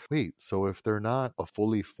 like, wait, so if they're not a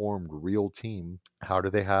fully formed real team, how do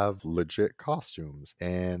they have legit costumes?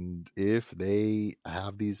 And if they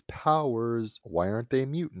have these powers, why aren't they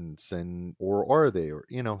mutants? And or are they? Or,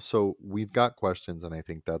 you know, so we've got questions, and I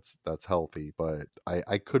think that's healthy, but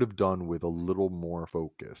I could have done with a little more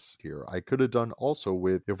focus here. I could have done also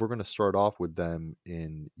with, if we're going to start off with them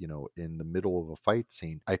in, you know, in the middle of a fight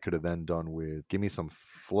scene, I could have then done with, give me some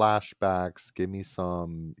flashbacks, give me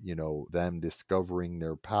some, you know, them discovering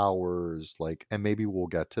their powers, like, and maybe we'll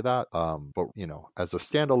get to that. But you know, as a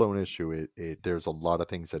standalone issue, there's a lot of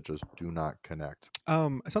things that just do not connect.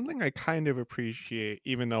 Something I kind of appreciate,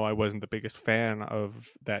 even though I wasn't the biggest fan of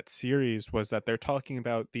that series, was that they're talking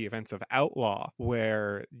about the events of Outlaw,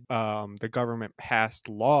 where the government passed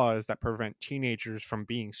laws that prevent teenagers from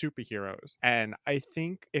being superheroes. And I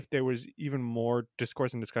think if there was even more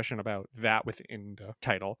discourse and discussion about that within the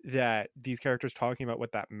title, that these characters talking about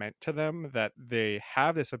what that meant to them, that they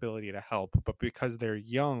have this ability to help, but because they're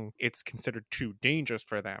young, it's considered too dangerous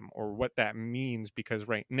for them, or what that means, because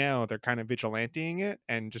right now they're kind of vigilanteing it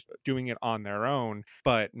and just doing it on their own.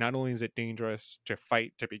 But not only is it dangerous to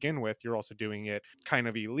fight to begin with, you're also doing it kind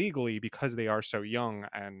of illegally because they are so young,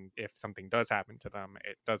 and if something does happen to them,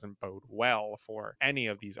 it doesn't bode well for any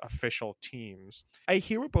of these official teams. I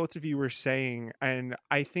hear what both of you were saying, and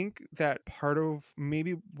I think that part of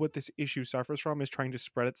maybe what this issue suffers from is trying to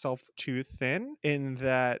spread itself too thin, in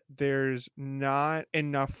that there's not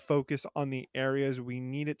enough focus on the areas we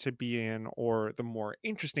need it to be in, or the more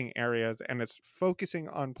interesting areas, and it's focusing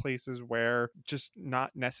on places where just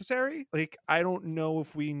not necessary. Like, I don't know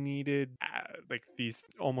if we needed like these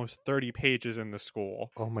almost 30 pages in the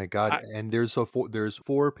school. Oh my god. And there's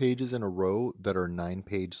 4 pages in a row that are 9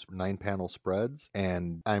 panel spreads,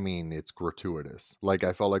 and I mean, it's gratuitous. Like,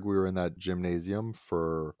 I felt like we were in that gymnasium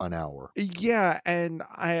for an hour. Yeah, and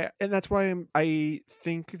that's why I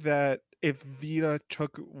think that if Vita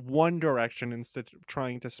took one direction instead of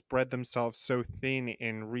trying to spread themselves so thin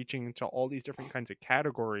in reaching into all these different kinds of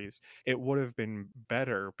categories, it would have been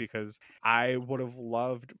better, because I would have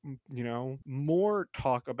loved, you know, more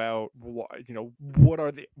talk about, you know, what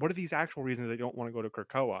are these actual reasons they don't want to go to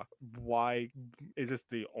Krakoa? Why is this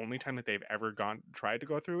the only time that they've ever tried to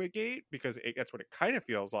go through a gate? Because that's what it kind of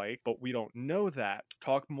feels like, but we don't know that.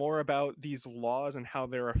 Talk more about these laws and how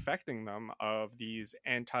they're affecting them, of these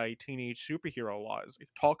anti-teenage teenage superhero laws. Like,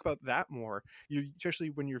 talk about that more. Especially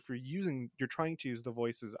when you're trying to use the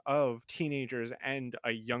voices of teenagers and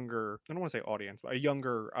a younger, I don't want to say audience, but a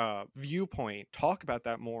younger viewpoint. Talk about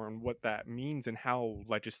that more and what that means and how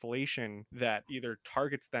legislation that either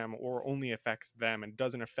targets them or only affects them and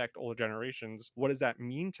doesn't affect older generations, what does that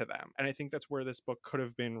mean to them? And I think that's where this book could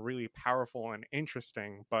have been really powerful and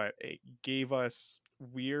interesting, but it gave us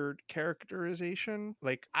weird characterization.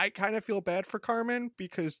 Like, I kind of feel bad for Carmen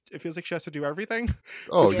because it feels like she has to do everything.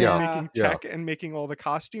 Oh Yeah. Making tech and making all the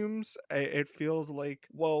costumes. It feels like,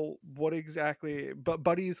 well, what exactly? But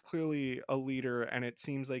Buddy's clearly a leader, and it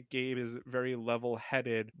seems like Gabe is very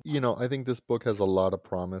level-headed. I think this book has a lot of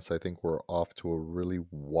promise. I think we're off to a really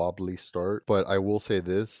wobbly start, but I will say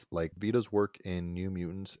this, like, Vita's work in New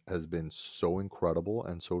Mutants has been so incredible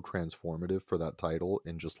and so transformative for that title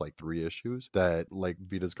in just like 3 issues that, like,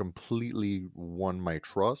 Vita's completely won my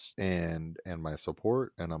trust and my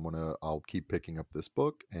support, and I'll keep picking up this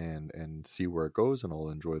book and see where it goes, and I'll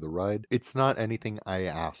enjoy the ride. It's not anything I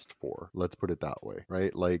asked for, let's put it that way,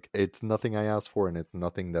 right? Like, it's nothing I asked for, and it's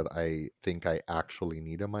nothing that I think I actually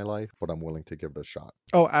need in my life, but I'm willing to give it a shot.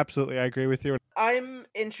 Oh, absolutely, I agree with you. I'm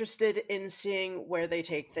interested in seeing where they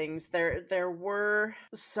take things. There were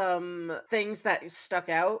some things that stuck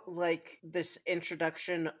out, like this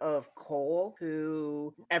introduction of Cole,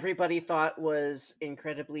 who everybody thought was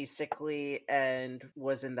incredibly sickly and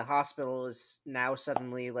was in the hospital, is now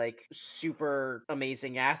suddenly like super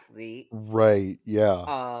amazing athlete. Right,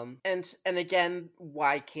 yeah. And again,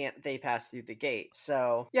 why can't they pass through the gate?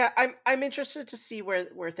 So yeah, I'm interested to see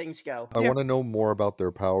where things go. I want to know more about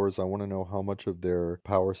their powers. I want to know how much of their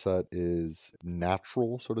power set is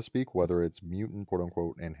natural, so to speak, whether it's mutant, quote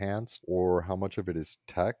unquote, enhanced, or how much of it is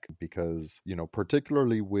tech, because,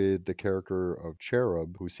 particularly with the character of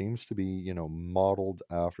Cherub, who seems to be, modeled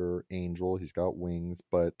after Angel. He's got wings,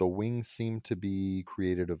 but the wings seem to be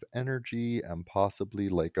created of energy and possibly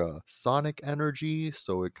like a sonic energy.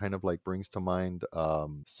 So it kind of like brings to mind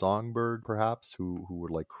Songbird, perhaps, who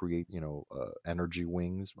would like create, energy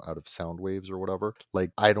wings out of sound waves or whatever.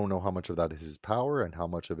 Like, I don't know how much of that is his power and how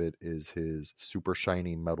much of it is his super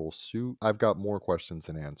shiny metal suit. I've got more questions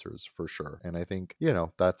than answers for sure. And I think,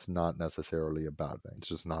 that's not necessarily a bad thing. It's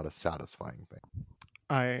just not a satisfying thing.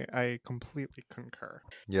 I completely concur.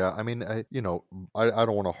 Yeah, I mean, I don't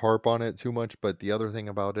want to harp on it too much, but the other thing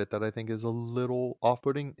about it that I think is a little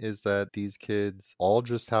off-putting is that these kids all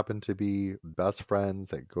just happen to be best friends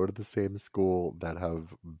that go to the same school, that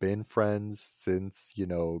have been friends since,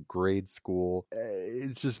 grade school.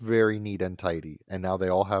 It's just very neat and tidy. And now they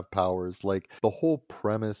all have powers. Like, the whole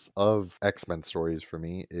premise of X-Men stories for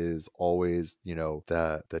me is always,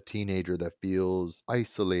 the teenager that feels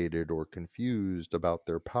isolated or confused about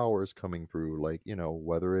their powers coming through, like,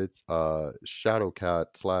 whether it's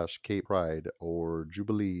Shadowcat / Kate Pride or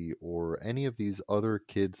Jubilee or any of these other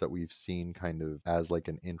kids that we've seen kind of as like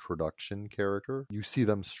an introduction character. You see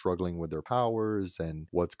them struggling with their powers and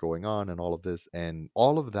what's going on and all of this, and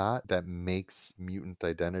all of that makes Mutant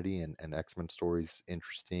Identity and X-Men stories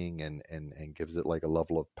interesting and gives it like a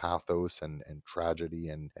level of pathos and tragedy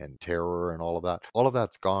and terror and all of that. All of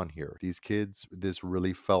that's gone here. These kids, this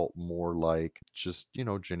really felt more like just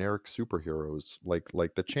generic superheroes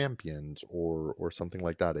like the Champions or something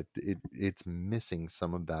like that. It's missing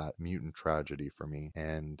some of that mutant tragedy for me.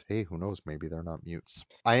 And hey, who knows, maybe they're not mutes.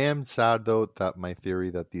 I am sad though that my theory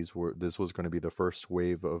that this was going to be the first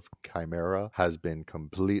wave of Chimera has been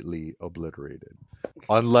completely obliterated.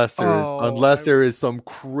 Unless there is some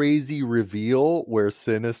crazy reveal where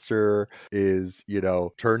Sinister is,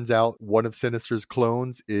 turns out one of Sinister's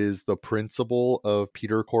clones is the principal of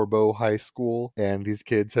Peter Corbeau High School, and these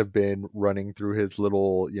kids have been running through his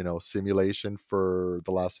little, simulation for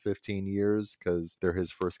the last 15 years because they're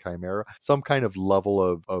his first Chimera. Some kind of level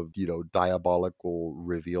of diabolical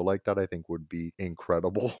reveal like that I think would be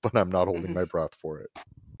incredible, but I'm not holding my breath for it.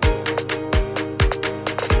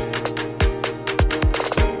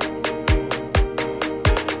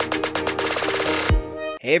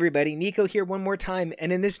 Hey everybody, Nico here one more time,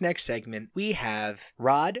 and in this next segment, we have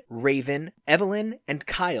Rod, Raven, Evelyn, and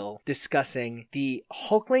Kyle discussing the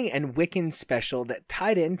Hulkling and Wiccan special that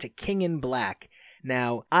tied into King in Black.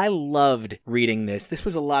 Now, I loved reading this. This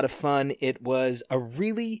was a lot of fun. It was a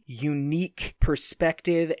really unique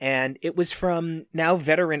perspective, and it was from now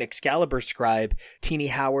veteran Excalibur scribe Tini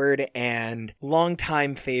Howard and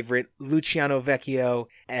longtime favorite Luciano Vecchio,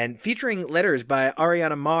 and featuring letters by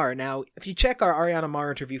Ariana Mar. Now, if you check our Ariana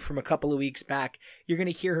Mar interview from a couple of weeks back, you're going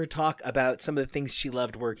to hear her talk about some of the things she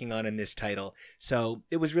loved working on in this title. So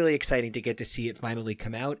it was really exciting to get to see it finally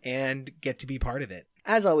come out and get to be part of it.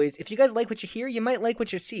 As always, if you guys like what you hear, you might like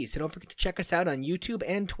what you see, so don't forget to check us out on YouTube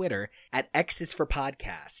and Twitter at X's for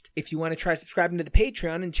Podcast. If you want to try subscribing to the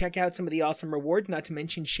Patreon and check out some of the awesome rewards, not to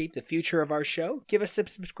mention shape the future of our show, give us a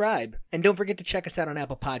subscribe. And don't forget to check us out on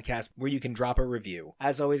Apple Podcasts, where you can drop a review.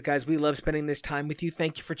 As always, guys, we love spending this time with you.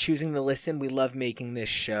 Thank you for choosing to listen. We love making this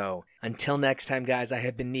show. Until next time, guys, I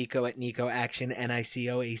have been Nico at Nico Action,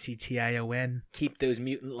 NicoAction. Keep those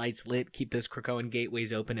mutant lights lit, keep those Krakoan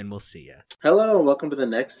gateways open, and we'll see ya. Hello, and welcome to the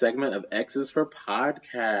next segment of X's for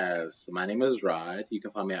Podcast. My name is Rod. You can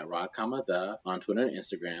find me at Rod, on Twitter and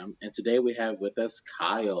Instagram. And today we have with us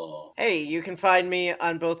Kyle. Hey, you can find me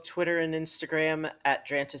on both Twitter and Instagram at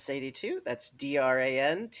Drantis82. That's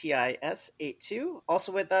DRANTIS82.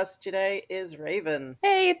 Also with us today is Raven.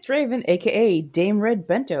 Hey, it's Raven, aka Dame Red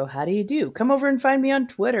Bento. How do you do? Come over and find me on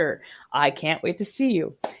Twitter. I can't wait to see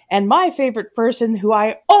you. And my favorite person who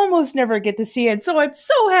I almost never get to see, and so I'm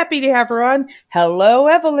so happy to have her on. Hello,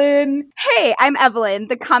 Evelyn. Hey, I'm Evelyn,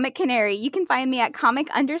 the Comic Canary. You can find me at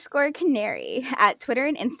comic_canary at Twitter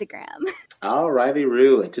and Instagram. Alrighty,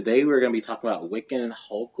 Roo. And today we're going to be talking about Wiccan and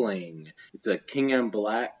Hulkling. It's a King in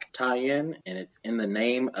Black tie-in, and it's in the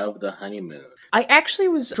name of the honeymoon. I actually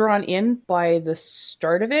was drawn in by the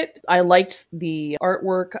start of it. I liked the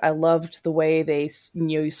artwork. I loved the way they,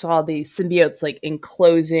 you saw the symbiotes like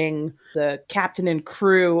enclosing the captain and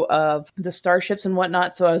crew of the starships and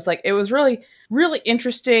whatnot. So I was like, it was really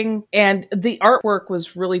interesting. And the artwork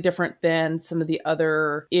was really different than some of the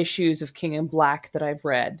other issues of King in Black that I've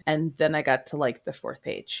read. And then I got to like the 4th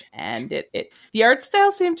page, and the art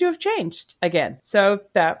style seemed to have changed again. So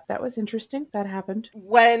that was interesting. That happened.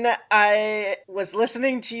 When I was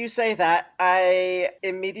listening to you say that, I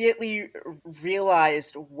immediately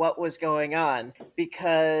realized what was going on,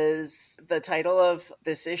 because the title of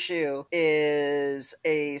this issue is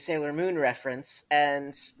a Sailor Moon reference,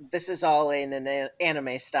 and this is all in an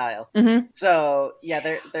anime style. Mm-hmm. So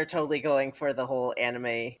yeah, they're totally going for the whole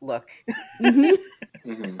anime look. Mm-hmm.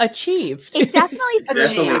 Mm-hmm. Achieved. It definitely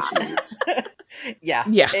threw me off. Yeah.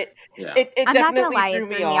 It I'm not gonna definitely lie, it threw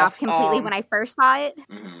me off completely when I first saw it.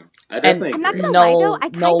 Mm-hmm. I'm not gonna lie though, I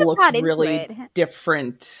kind of got into really it.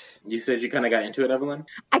 Different. You said you kind of got into it, Evelyn?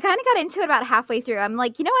 I kind of got into it about halfway through. I'm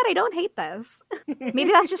like, you know what? I don't hate this.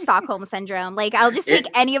 Maybe that's just Stockholm syndrome. Like, I'll just take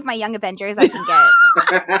any of my Young Avengers I can get.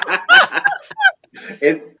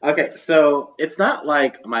 It's okay, so it's not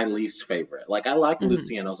like my least favorite. Like, I like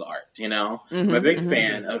Luciano's art, you know? I'm a big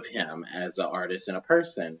fan of him as an artist and a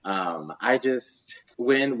person.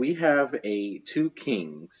 When we have two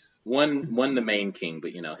kings, one the main king,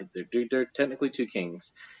 but you know, they're technically two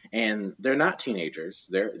kings, and they're not teenagers.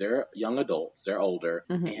 They're young adults. They're older,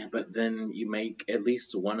 but then you make at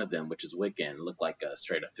least one of them, which is Wiccan, look like a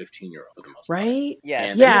straight up 15-year-old for the most part. Right?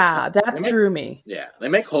 Yes. That threw me. Yeah, they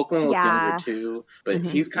make Hulkling look younger too, but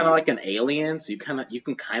he's kind of like an alien, so you can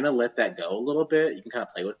kind of let that go a little bit. You can kind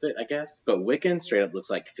of play with it, I guess. But Wiccan straight up looks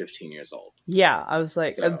like 15 years old. Yeah, I was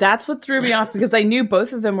like, that's what threw me off, because I knew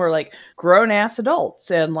both of them were like grown-ass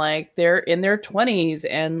adults, and like they're in their 20s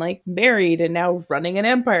and like married and now running an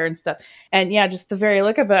empire and stuff. And yeah, just the very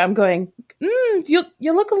look of it, I'm going, you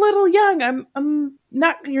look a little young. I'm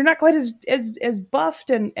not. You're not quite as buffed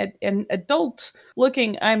and adult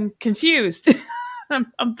looking. I'm confused.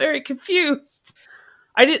 I'm very confused.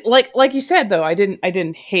 I didn't like you said though. I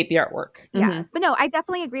didn't hate the artwork. Yeah, but no, I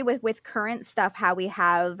definitely agree with current stuff. How we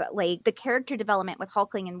have like the character development with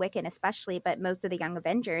Hulkling and Wiccan, especially, but most of the Young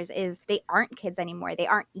Avengers is they aren't kids anymore. They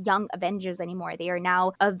aren't Young Avengers anymore. They are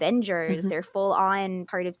now Avengers. They're full on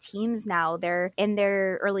part of teams now. They're in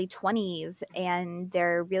their early 20s, and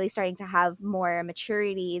they're really starting to have more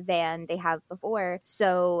maturity than they have before.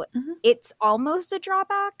 So it's almost a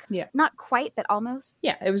drawback. Yeah, not quite, but almost.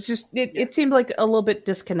 Yeah, it was just it seemed like a little bit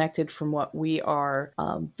disconnected from what we are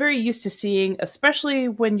very used to seeing, especially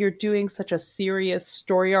when you're doing such a serious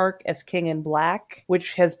story arc as King in Black,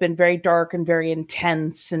 which has been very dark and very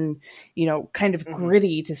intense and, you know, kind of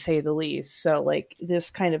gritty to say the least. So like this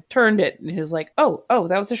kind of turned it, and he was like, oh,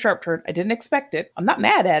 that was a sharp turn. I didn't expect it. I'm not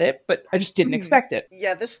mad at it, but I just didn't expect it.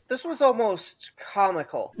 Yeah, this was almost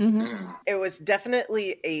comical. It was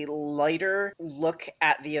definitely a lighter look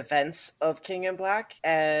at the events of King in Black,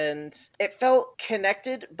 and it felt connected,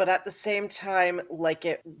 but at the same time, like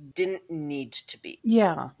it didn't need to be.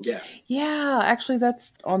 Yeah. Actually,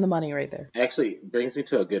 that's on the money right there. Actually, brings me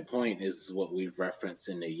to a good point. Is what we've referenced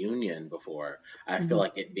in the Union before. I feel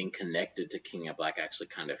like it being connected to King in Black actually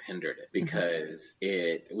kind of hindered it, because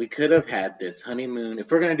we could have had this honeymoon.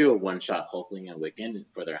 If we're gonna do a one-shot Hulkling and Wiccan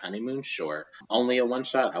for their honeymoon, sure. Only a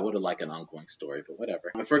one-shot. I would have liked an ongoing story, but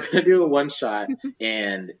whatever. If we're gonna do a one-shot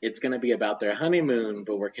and it's gonna be about their honeymoon,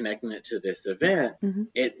 but we're connecting it to this event,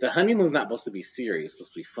 the honeymoon's not supposed to be serious. It's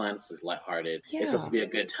supposed to be fun. It's supposed to be lighthearted. Yeah. It's supposed to be a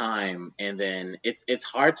good time. And then it's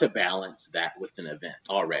hard to balance that with an event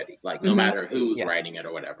already. Like no matter who's writing it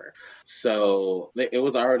or whatever. So it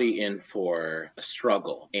was already in for a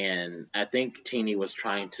struggle. And I think Tini was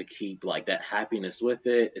trying to keep like that happiness with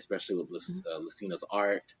it, especially with Lucina's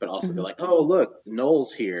art, but also be like, oh, look,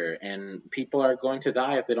 Noel's here and people are going to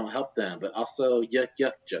die if they don't help them, but also yuck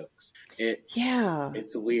jokes.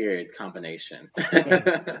 It's a weird combination.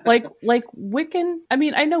 like Wiccan, I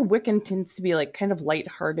mean, I know Wiccan tends to be like kind of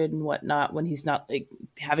lighthearted and whatnot when he's not like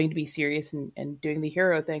having to be serious and doing the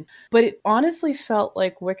hero thing, but it honestly felt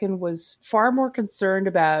like Wiccan was far more concerned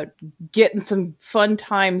about getting some fun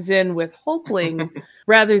times in with Hulkling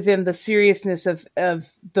rather than the seriousness of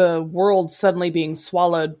the world suddenly being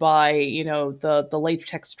swallowed by, you know, the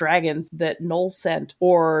latex dragons that Noel sent,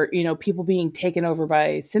 or, you know, people being taken over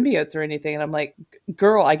by symbiotes or anything. And I'm like,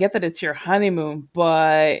 girl, I get that it's your honeymoon,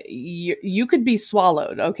 but you could be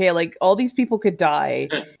swallowed, okay? Like, all these people could die,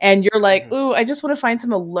 and you're like, ooh, I just want to find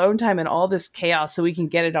some alone time in all this chaos so we can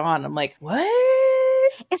get it on. I'm like, what?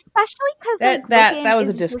 Especially because that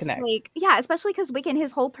was a disconnect. Especially because Wiccan,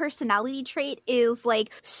 his whole personality trait is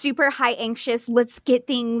like super high anxious. Let's get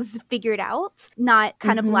things figured out, not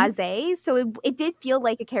kind of blasé. So it did feel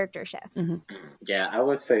like a character shift. Yeah, I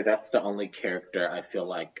would say that's the only character I feel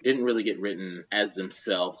like didn't really get written as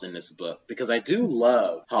themselves in this book, because I do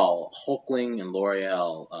love how Hulkling and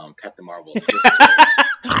L'Oreal, Captain Marvel's sister.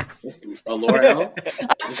 L'Oreal?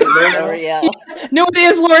 No, it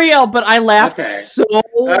is L'Oreal, but I laughed so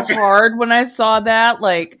hard when I saw that.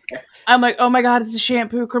 Like, I'm like, oh my god, it's a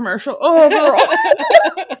shampoo commercial. Oh, girl.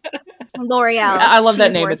 L'Oreal. I love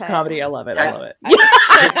that name. It's comedy. I love it.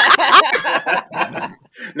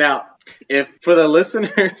 Now, if for the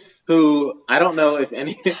listeners who, I don't know if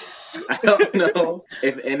any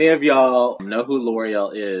of y'all know who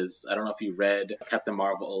L'Oreal is. I don't know if you read Captain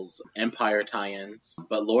Marvel's Empire tie-ins,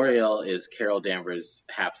 but L'Oreal is Carol Danvers'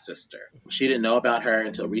 half-sister. She didn't know about her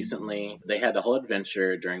until recently. They had the whole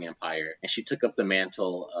adventure during Empire, and she took up the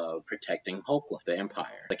mantle of protecting Hulkling, the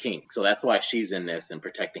Empire, the king. So that's why she's in this and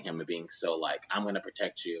protecting him and being so like, I'm going to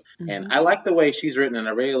protect you. And I like the way she's written, and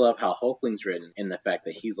I really love how Hulkling's written in the fact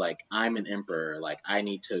that he's like, I'm an emperor. Like, I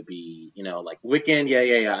need to be, you know, like, Wiccan,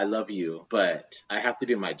 yeah, I love you, but I have to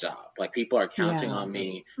do my job. Like, people are counting on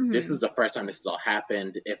me. This is the first time this has all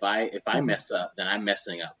happened. If I mess up, then I'm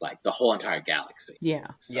messing up like the whole entire galaxy.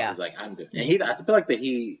 So he's like, I'm good. And I feel like that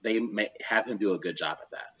they may have him do a good job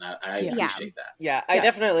at that. And I appreciate that. Yeah, I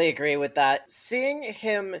definitely agree with that. Seeing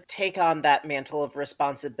him take on that mantle of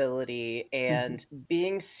responsibility and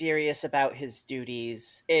being serious about his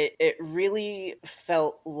duties, it really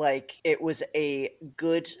felt like it was a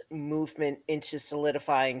good movement into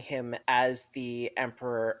solidifying him as the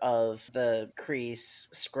emperor of the Kree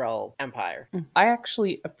Skrull Empire. I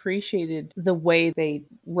actually appreciated the way they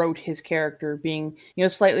wrote his character being, you know,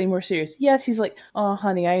 slightly more serious. Yes, he's like, oh,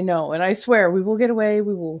 honey, I know, and I swear we will get away.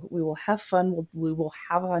 We will have fun. We will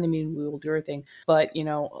have a honeymoon. We will do everything. But, you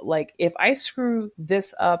know, like, if I screw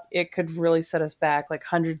this up, it could really set us back like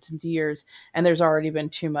hundreds of years, and there's already been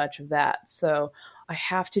too much of that. So I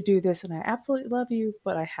have to do this, and I absolutely love you,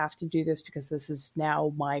 but I have to do this because this is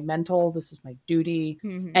now my mental, this is my duty.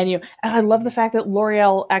 And, you know, and I love the fact that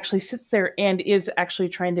L'Oreal actually sits there and is actually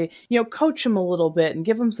trying to, you know, coach him a little bit and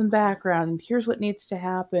give him some background, and here's what needs to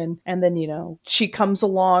happen. And then, you know, she comes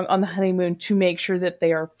along on the honeymoon to make sure that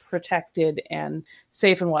they are protected and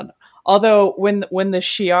safe and whatnot. Although when the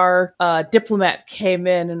Shi'ar diplomat came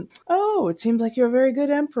in and, oh, it seems like you're a very good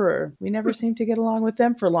emperor. We never seem to get along with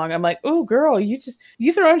them for long. I'm like, oh, girl, you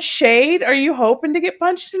throwing shade? Are you hoping to get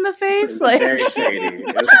punched in the face? It's very shady.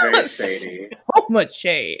 It's very shady. So much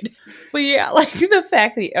shade. But yeah, like the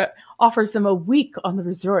fact that he offers them a week on the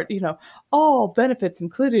resort, you know, all benefits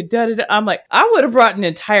included. I'm like, I would have brought an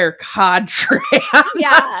entire cadre on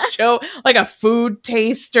that show, like a food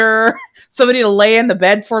taster, somebody to lay in the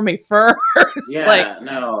bed for me first.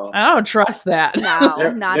 No, I don't trust that.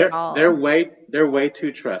 No, not at all. They're way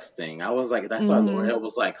too trusting. I was like, that's why L'Oreal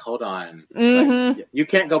was like, hold on, like, you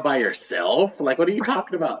can't go by yourself. Like, what are you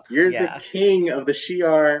talking about? You're the king of the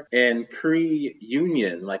Shi'ar and Kree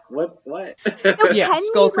Union. Like, what?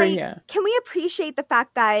 Can we appreciate the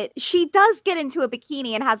fact that she does get into a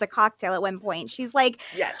bikini and has a cocktail at one point? She's like,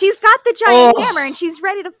 she's got the giant hammer and she's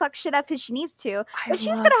ready to fuck shit up if she needs to, but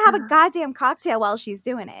she's gonna have a goddamn cocktail while she's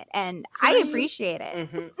doing it, and I appreciate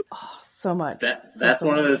it. Oh, so much. That's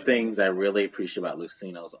one of the things I really appreciate appreciate about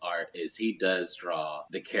Lucino's art is he does draw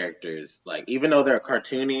the characters, like, even though they're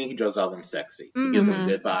cartoony, he draws all them sexy. He gives them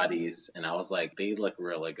good bodies, and I was like, they look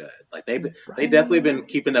really good. Like, they definitely been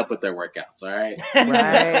keeping up with their workouts, all right?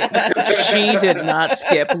 Right. She did not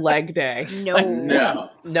skip leg day.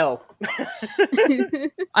 No.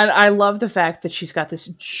 I love the fact that she's got this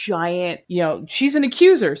giant, she's an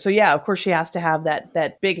accuser. So yeah, of course she has to have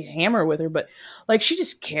that big hammer with her, but like she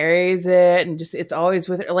just carries it and just, it's always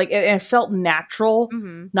with her. Like, it felt natural,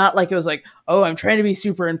 not like it was like, oh, I'm trying to be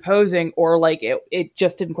superimposing, or like it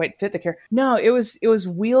just didn't quite fit the character. No, it was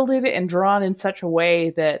wielded and drawn in such a way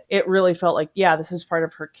that it really felt like, yeah, this is part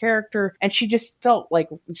of her character. And she just felt like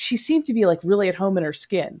she seemed to be like really at home in her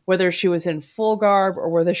skin, whether she was in full garb or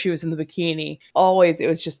whether she was in the bikini. Always, it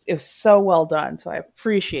was so well done. So I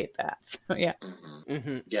appreciate that. So yeah.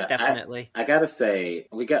 Yeah, definitely. I gotta say,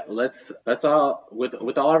 let's all,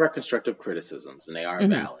 with all of our constructive criticisms, and they are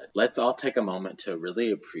valid, let's all take a moment to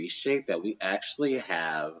really appreciate that we actually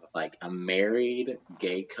have like a married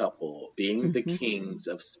gay couple being the kings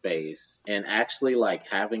of space, and actually like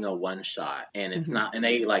having a one shot, and it's not, and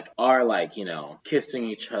they like are like, kissing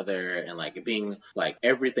each other and like being like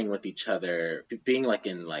everything with each other, being like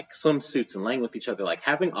in like swimsuits and laying with each other, like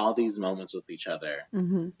having all these moments with each other,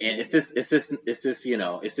 and it's just it's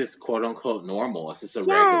just quote unquote normal. It's just a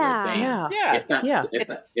regular thing. Yeah.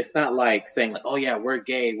 It's not like saying like, oh yeah, we're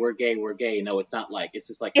gay. No, it's not like, it's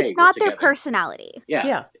just like, it's hey, not we're their together. Personality.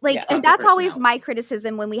 Yeah. Like, It's and not their that's always personality. my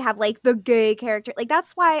criticism when we have like the gay character. Like,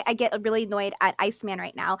 that's why I get really annoyed at Iceman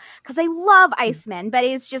right now, because I love Iceman, but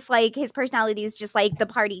it's just like his personality is just like the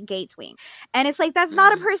party gay tween, and it's like, that's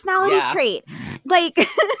not a personality trait. Like,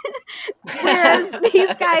 whereas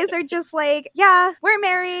these guys are just like, yeah, we're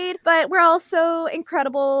married, but we're also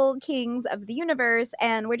incredible kings of the universe,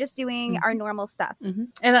 and we're just doing our normal stuff.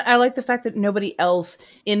 And I like the fact that nobody else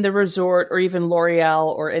in the resort or even L'Oreal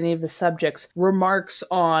or any of the subjects remarks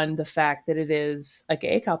on the fact that it is a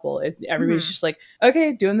gay couple. Everybody's just like,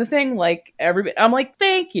 okay, doing the thing. Like, everybody, I'm like,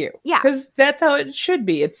 thank you. Yeah. Because that's how it should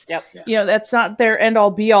be. It's, that's not their end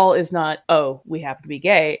all be all, is not, oh, we happen to be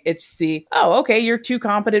gay. It's the, oh, okay, you're two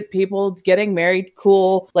competent people getting married.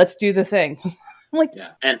 Cool. Let's do the thing. Like, yeah,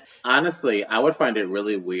 and honestly, I would find it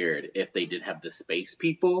really weird if they did have the space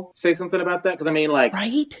people say something about that, because I mean, like,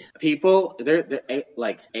 people, they're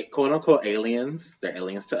like quote unquote aliens. They're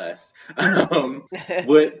aliens to us.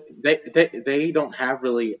 Would they don't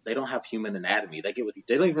have human anatomy. They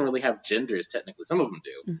don't even really have genders technically. Some of them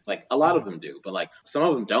do, like a lot of them do, but like some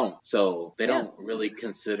of them don't. So they don't really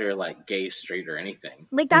consider like gay, straight, or anything.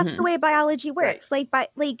 Like, that's the way biology works. Like,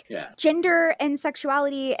 gender and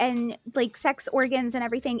sexuality and like sex organs and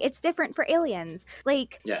everything, it's different for aliens.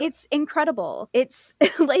 Like, it's incredible. It's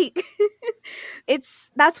like,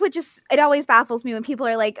 that's what just, it always baffles me when people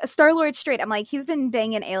are like, Star-Lord straight. I'm like, he's been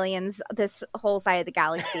banging aliens this whole side of the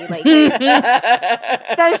galaxy. Like,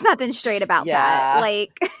 there's nothing straight about that.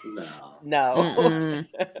 Like, no.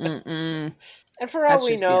 And for all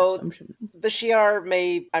we know, the Shi'ar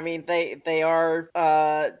they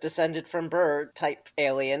are descended from bird type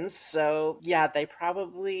aliens, so yeah, they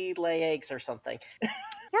probably lay eggs or something.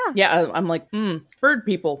 Yeah, I'm like, bird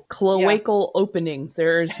people, cloacal openings.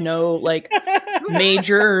 There's no like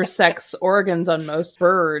major sex organs on most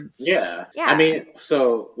birds. Yeah. I mean,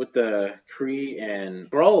 so with the Kree and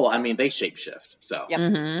Skrull, I mean, they shapeshift. So,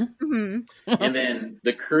 and then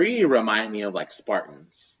the Kree remind me of like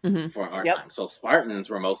Spartans for our time. So Spartans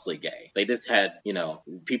were mostly gay. They just had,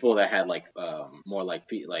 people that had like more like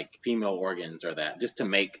female organs or that, just to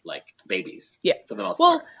make like babies. Yeah, for the most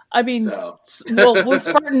part. I mean, with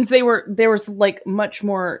Spartans, there was like much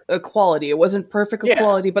more equality. It wasn't perfect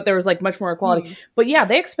equality, but there was like much more equality. But yeah,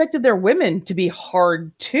 they expected their women to be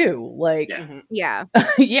hard too. Like,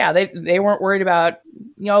 they weren't worried about,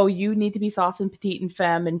 you need to be soft and petite and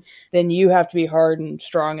femme, and then you have to be hard and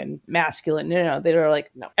strong and masculine. No, they were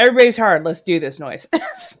like, no, everybody's hard. Let's do this noise.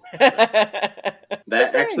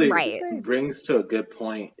 That actually brings to a good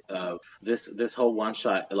point of this whole one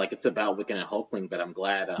shot. Like, it's about Wiccan and Hulkling, but I'm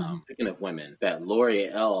glad, speaking of women, that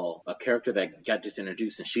L'Oreal, a character that got just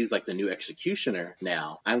introduced, and she's like the new executioner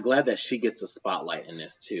now. I'm glad that she gets a spotlight in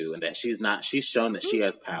this too, and that she's shown that she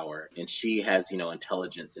has power and she has,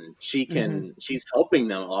 intelligence, and she's helping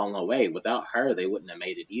them along the way. Without her, they wouldn't have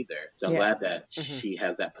made it either. So I'm glad that she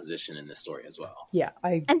has that position in this story as well. Yeah,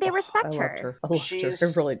 and they respect her. I loved her.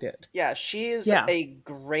 I really did. Yeah, she is a a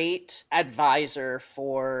great advisor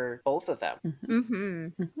for both of them.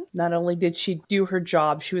 Mm-hmm. Not only did she do her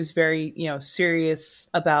job, she was very, serious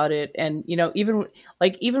about it. And, even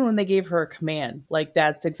when they gave her a command, like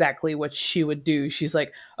that's exactly what she would do. She's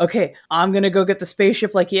like, okay, I'm going to go get the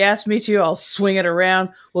spaceship like you asked me to. I'll swing it around.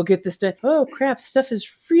 We'll get this done. Oh crap, stuff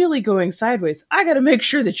is really going sideways. I got to make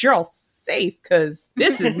sure that you're all safe because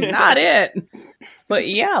this is not it. But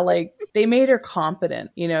yeah, like they made her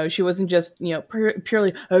competent. She wasn't just,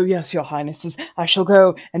 purely, oh yes, your highnesses, I shall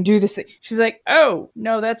go and do this thing. She's like, oh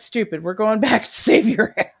no, that's stupid. We're going back to save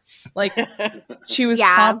your ass. Like she was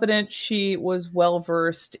competent. She was well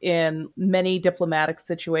versed in many diplomatic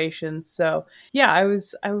situations. So yeah,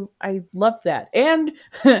 I loved that. And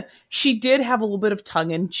she did have a little bit of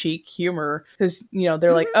tongue in cheek humor because,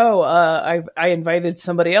 they're like, oh, I invited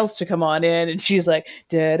somebody else to come on in. And she's like,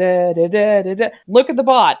 da da da da da da. Look at the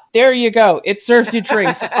bot. There you go. It serves you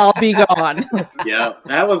drinks. I'll be gone. Yeah,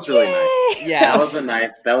 that was really nice. Yeah, that was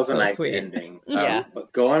a nice sweet. ending. Yeah.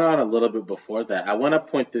 But going on a little bit before that, I want to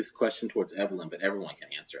point this question towards Evelyn, but everyone can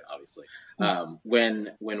answer it, obviously.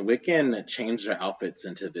 When Wiccan changed their outfits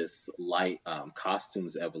into this light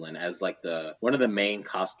costumes, Evelyn, as like one of the main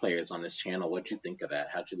cosplayers on this channel, what'd you think of that?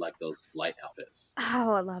 How'd you like those light outfits?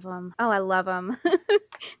 Oh, I love them. Oh, I love them.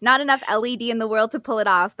 Not enough LED in the world to pull it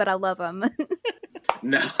off, but I love them.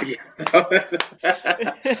 No, it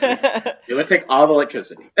would take all the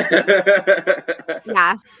electricity.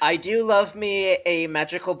 Yeah. I do love me a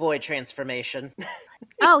magical boy transformation.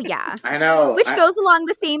 Oh, yeah. I know. Which goes along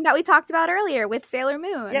the theme that we talked about earlier with Sailor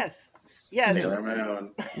Moon. Yes. Sailor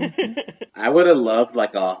Moon. I would have loved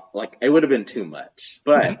it would have been too much,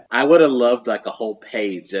 but I would have loved like a whole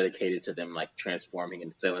page dedicated to them like transforming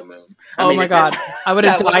into Sailor Moon. My God, I would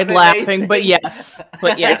have died laughing, but yes.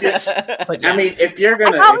 I mean, if you're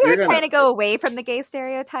gonna, I thought we were trying to go away from the gay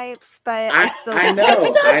stereotypes, but I still I know.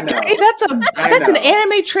 That's an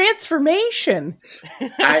anime transformation.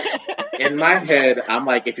 In my head, I'm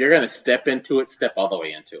like, if you're gonna step into it, step all the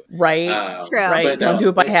way into it. Right. True. Right. But Don't do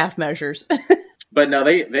it by half measures. But no,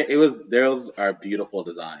 those are beautiful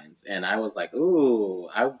designs, and I was like, ooh,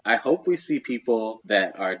 I hope we see people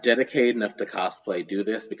that are dedicated enough to cosplay do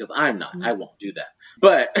this because I'm not. I won't do that,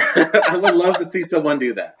 but I would love to see someone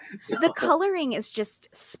do that. So. The coloring is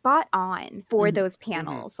just spot on for those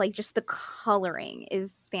panels. Like just the coloring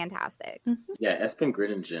is fantastic. Yeah, Espen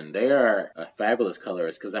Gritingen, they are a fabulous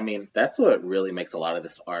colorist because I mean that's what really makes a lot of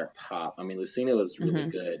this art pop. I mean, Lucina was really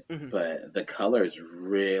good, but the colors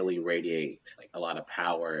really radiate like a lot of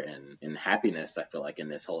power and happiness, I feel like, in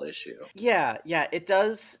this whole issue. Yeah, it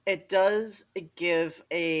does give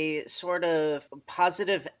a sort of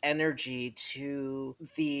positive energy to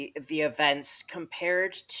the events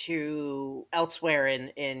compared to elsewhere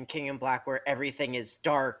in King and Black where everything is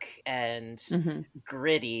dark and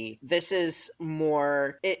gritty. This is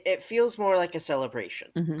more it feels more like a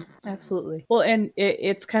celebration. Absolutely. Well, and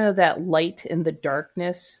it's kind of that light in the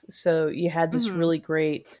darkness. So you had this really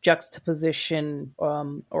great juxtaposition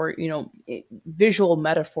or visual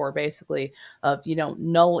metaphor basically of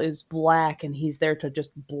Null is black and he's there to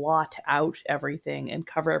just blot out everything and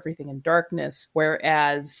cover everything in darkness,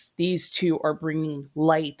 whereas these two are bringing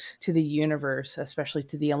light to the universe, especially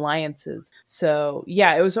to the alliances. So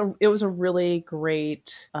yeah, it was a really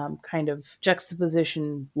great kind of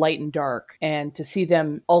juxtaposition, light and dark, and to see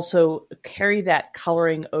them also carry that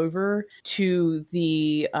coloring over to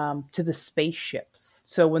the spaceships.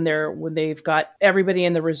 So when they've got everybody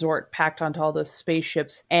in the resort packed onto all the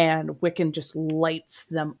spaceships and Wiccan just lights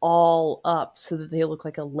them all up so that they look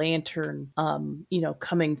like a lantern,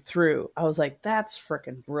 coming through. I was like, that's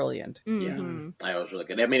freaking brilliant. Yeah, that was really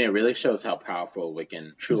good. I mean, it really shows how powerful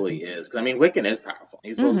Wiccan truly is. Because I mean, Wiccan is powerful.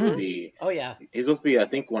 He's supposed to be. Oh yeah. He's supposed to be. I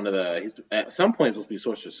think one of the. He's at some point supposed to be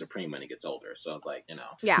Sorcerer Supreme when he gets older. So it's like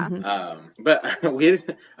Yeah. But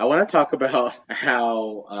I want to talk about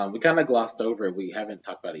how we kind of glossed over it. We haven't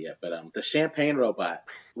talked about it yet, but the champagne robot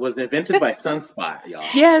was invented by Sunspot, y'all.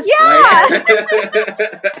 Yes. Yeah.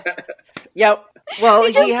 Yep. Well,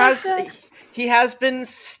 he has been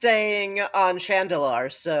staying on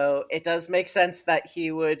Chandelar, so it does make sense that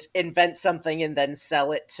he would invent something and then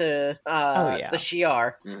sell it to the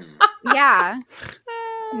Shi'ar. Yeah.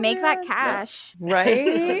 Make that cash.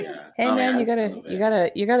 Right? Yeah. Hey man, you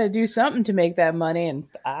gotta do something to make that money, and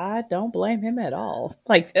I don't blame him at all.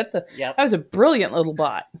 Like that was a brilliant little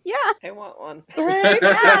bot. Yeah. I want one. Right?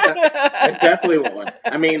 I definitely want one.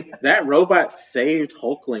 I mean, that robot saved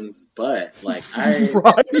Hulkling's butt. Like I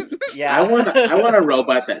want a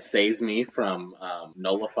robot that saves me from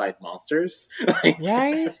nullified monsters.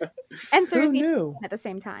 And serves Who me knew? at the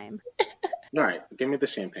same time. All right, give me the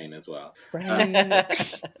champagne as well. Right.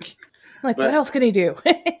 Like, but- what else can he do?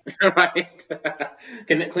 Right?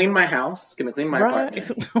 Can it clean my house? Can it clean my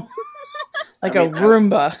apartment? Like I mean, a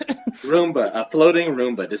Roomba. Roomba, a floating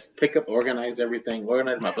Roomba. Just pick up, organize everything,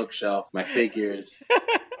 organize my bookshelf, my figures,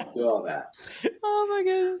 do all that. Oh my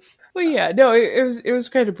goodness. But yeah, no, it was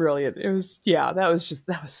kind of brilliant. It was, that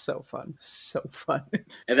was so fun. So fun.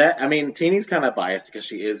 And that, I mean, Teeny's kind of biased because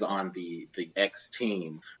she is on the X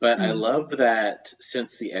team, but I love that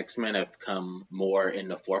since the X-Men have come more in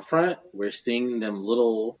the forefront, we're seeing them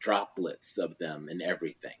little droplets of them in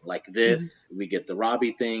everything. Like this, we get the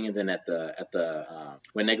Robbie thing, and then at the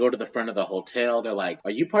when they go to the front of the hotel, they're like,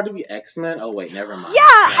 "Are you part of the X-Men?" Oh wait, never mind. Yeah,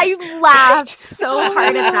 I laughed so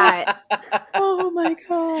hard at that. Oh my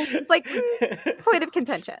god. It's like point of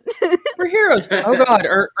contention. We're heroes. Oh god,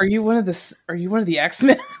 are you one of the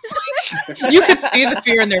X-Men? You could see the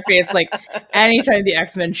fear in their face. Like anytime the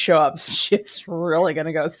X-Men show up, shit's really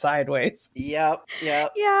gonna go sideways. Yep. Yeah.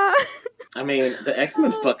 I mean, the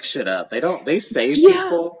X-Men fuck shit up. They save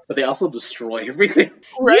people, but they also destroy everything.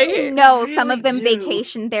 Right? You know, some really of them do.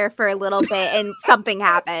 vacationed there for a little bit and something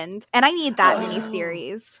happened. And I need that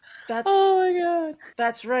miniseries. That's Oh my god.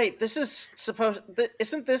 that's right. This is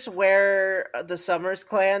isn't this where the Summers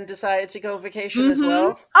clan decided to go vacation as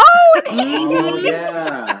well? Oh, Oh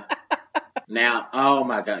yeah. Now, oh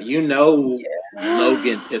my god,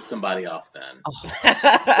 Logan pissed somebody off then.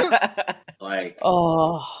 Like,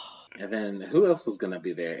 Oh. and then who else was gonna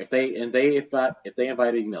be there? If they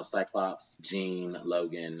invited, Cyclops, Jean,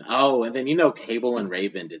 Logan. Oh, and then Cable and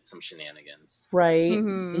Raven did some shenanigans. Right.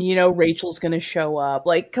 Mhm. And Rachel's gonna show up.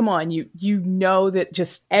 Like, come on, you know that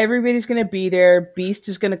just everybody's gonna be there. Beast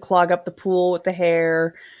is gonna clog up the pool with the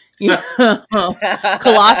hair.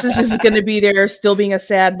 Colossus is gonna be there, still being a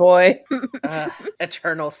sad boy.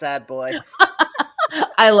 Eternal sad boy.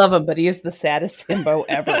 I love him, but he is the saddest himbo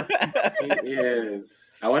ever. He is.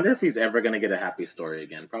 I wonder if he's ever gonna get a happy story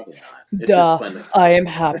again. Probably not. It's Duh, just fun. I am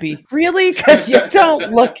happy. Really? Because you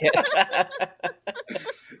don't look it.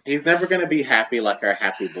 He's never gonna be happy like our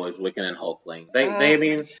happy boys, Wiccan and Hulkling. They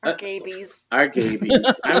mean Our gabies. our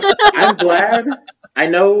gabies. I'm glad. I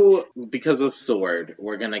know because of Sword,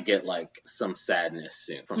 we're gonna get like some sadness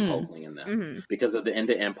soon from Hulkling and them. Mhm. Because of the end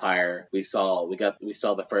of Empire, we saw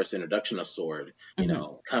the first introduction of Sword,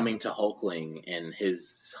 coming to Hulkling, and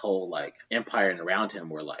his whole like empire and around him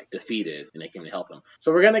were like defeated, and they came to help him.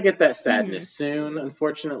 So we're gonna get that sadness soon,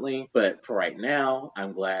 unfortunately. But for right now,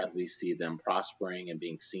 I'm glad we see them prospering and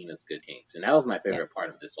being seen as good kings, and that was my favorite part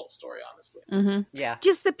of this whole story, honestly. Mm-hmm. Yeah.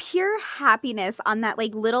 just the pure happiness on that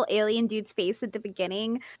like little alien dude's face at the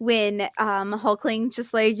beginning when Hulkling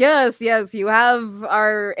just like, yes, you have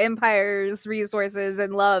our empire's resources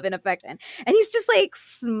and love and affection, and he's just like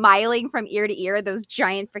smiling from ear to ear, those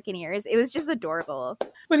giant freaking ears. It was just adorable.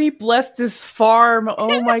 When he blessed his farm,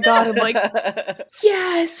 oh my god, I'm like,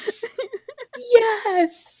 yes,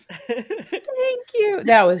 yes, thank you.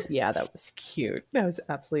 That was cute. That was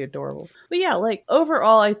absolutely adorable. But yeah, like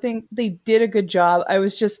overall, I think they did a good job. I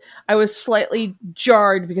was slightly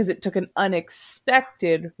jarred because it took an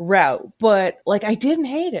unexpected route, but like I didn't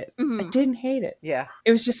hate it. I didn't hate it. Yeah.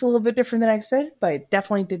 It was just a little bit different than I expected, but I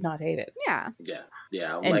definitely did not hate it. Yeah.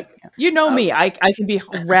 Yeah, And like me, I can be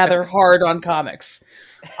rather hard on comics.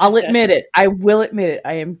 I'll admit it. I will admit it.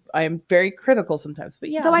 I am very critical sometimes, but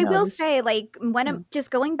yeah. Though I will say, like, when I'm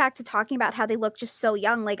just going back to talking about how they look just so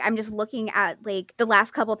young, like, I'm just looking at, like, the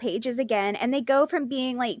last couple pages again, and they go from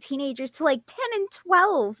being, like, teenagers to, like, 10 and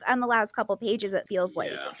 12 on the last couple pages, it feels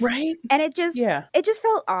like. Right? And it just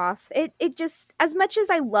felt off. It just, as much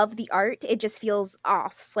as I love the art, it just feels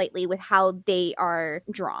off slightly with how they are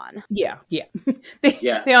drawn. Yeah.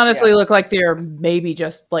 They honestly look like they're maybe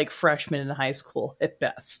just, like, freshmen in high school at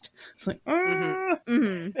best. It's like,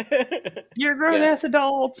 you're grown-ass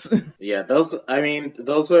adults. Yeah, that's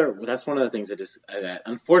one of the things that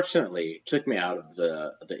unfortunately took me out of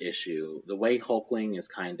the issue. The way Hulkling is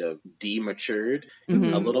kind of dematured a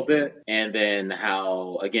little bit, and then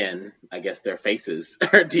how, again, I guess their faces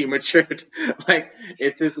are dematured. Like,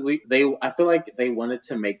 it's just I feel like they wanted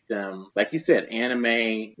to make them, like you said,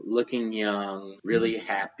 anime, looking young, really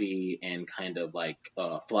happy, and kind of like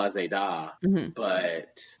flazé-da. But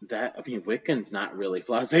Wiccan's not really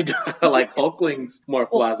flazé-da. Like, Hulkling's more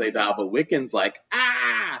flazé-da, but Wiccan's like,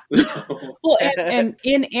 ah! Well, and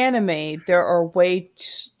in anime, there are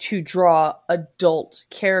ways to draw adult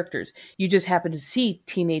characters. You just happen to see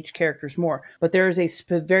teenage characters more. But there is a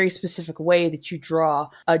very specific specific way that you draw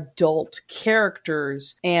adult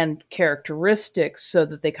characters and characteristics so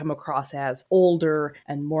that they come across as older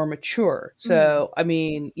and more mature. So, I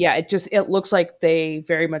mean, yeah, it looks like they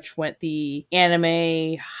very much went the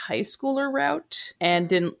anime high schooler route and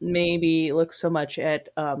didn't maybe look so much at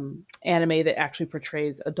anime that actually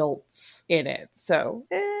portrays adults in it. So,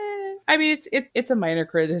 I mean, it's a minor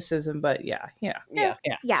criticism, but yeah.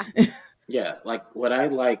 Yeah, like what I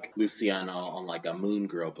like Luciano on like a Moon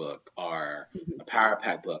Girl book or a Power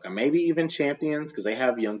Pack book, or maybe even Champions, because they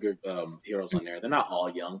have younger heroes on there. They're not all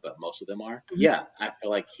young, but most of them are. Yeah, I feel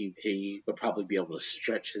like he would probably be able to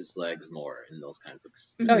stretch his legs more in those kinds of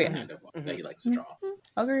kind of that he likes to draw.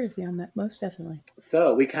 I'll agree with you on that, most definitely.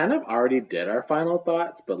 So we kind of already did our final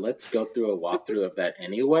thoughts, but let's go through a walkthrough of that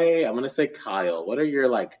anyway. I'm gonna say, Kyle, what are your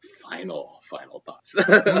like final thoughts of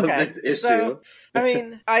this issue? So, I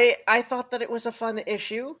mean, I thought that it was a fun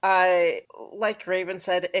issue. I, like Raven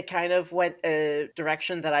said, it kind of went a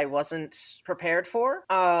direction that I wasn't prepared for.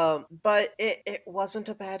 But it wasn't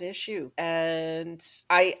a bad issue. And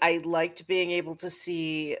I liked being able to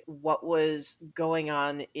see what was going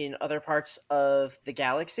on in other parts of the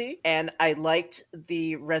galaxy. And I liked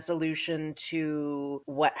the resolution to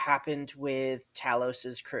what happened with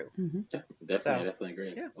Talos's crew. Yeah, definitely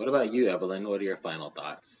agree. Yeah. What about you, Evelyn? What are your final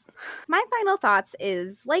thoughts? My final thoughts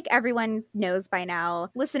is, like everyone knows by now,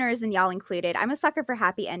 listeners and y'all included, I'm a sucker for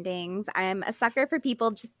happy endings. I'm a sucker for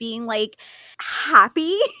people just being like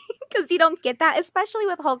happy because you don't get that, especially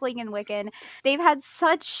with Hulkling and Wiccan. They've had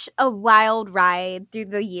such a wild ride through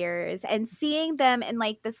the years, and seeing them in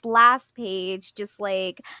like this last page, just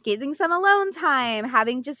like getting some alone time,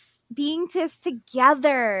 being just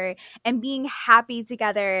together and being happy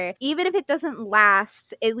together, even if it doesn't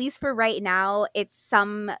last, at least for right now, it's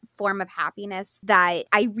some form of happiness that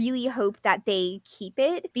I really hope that they keep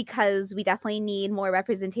it, because we definitely need more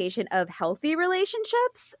representation of healthy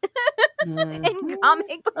relationships in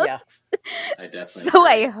comic books.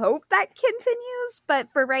 I hope that continues. But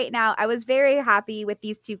for right now, I was very happy with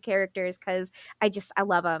these two characters because I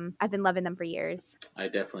love them. I've been loving them for years. I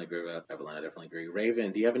definitely agree with Evelyn. I definitely agree.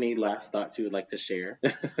 Raven, do you have any last thoughts you would like to share?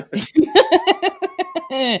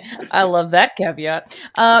 I love that caveat.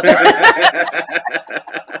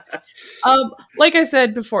 Like I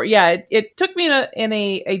said before, yeah, it took me in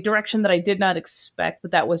a direction that I did not expect,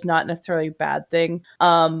 but that was not necessarily a bad thing.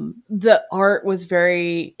 The art was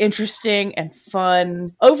very interesting and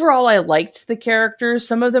fun. Overall, I liked the characters.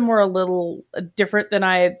 Some of them were a little different than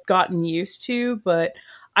I had gotten used to, but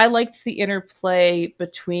I liked the interplay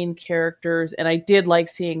between characters, and I did like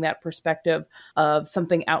seeing that perspective of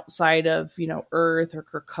something outside of, Earth or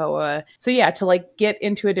Krakoa. So yeah, to like get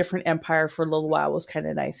into a different empire for a little while was kind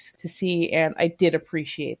of nice to see, and I did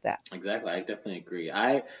appreciate that. Exactly, I definitely agree.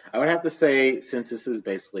 I would have to say, since this is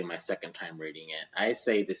basically my second time reading it, I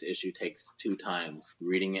say this issue takes 2 times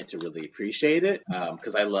reading it to really appreciate it,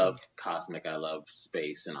 because I love cosmic, I love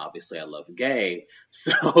space, and obviously I love gay.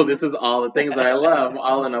 So this is all the things that I love,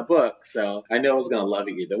 all in a book. So I know I was going to love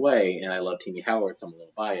it either way, and I love Teenie Howard, so I'm a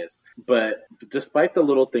little biased. But despite the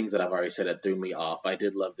little things that I've already said that threw me off, I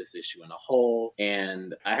did love this issue in a whole,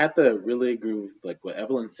 and I have to really agree with like what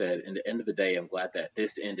Evelyn said. In the end of the day, I'm glad that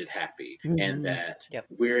this ended happy, and that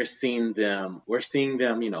we're seeing them,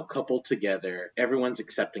 coupled together. Everyone's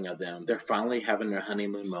accepting of them. They're finally having their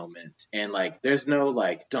honeymoon moment, and like there's no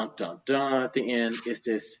like dun dun dun at the end. It's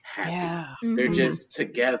just happy. Yeah. They're just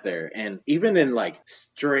together, and even in like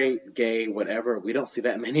straight, gay, whatever, we don't see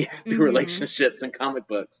that many happy relationships in comic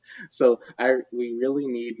books. So we really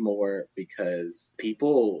need more, because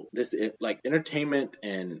people, entertainment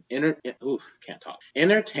and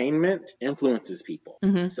entertainment influences people.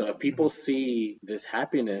 So if people see this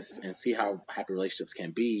happiness and see how happy relationships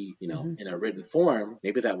can be, in a written form,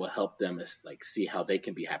 maybe that will help them see how they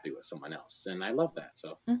can be happy with someone else. And I love that.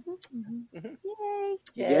 So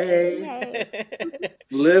Yay.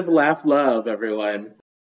 Live, laugh, love, everyone.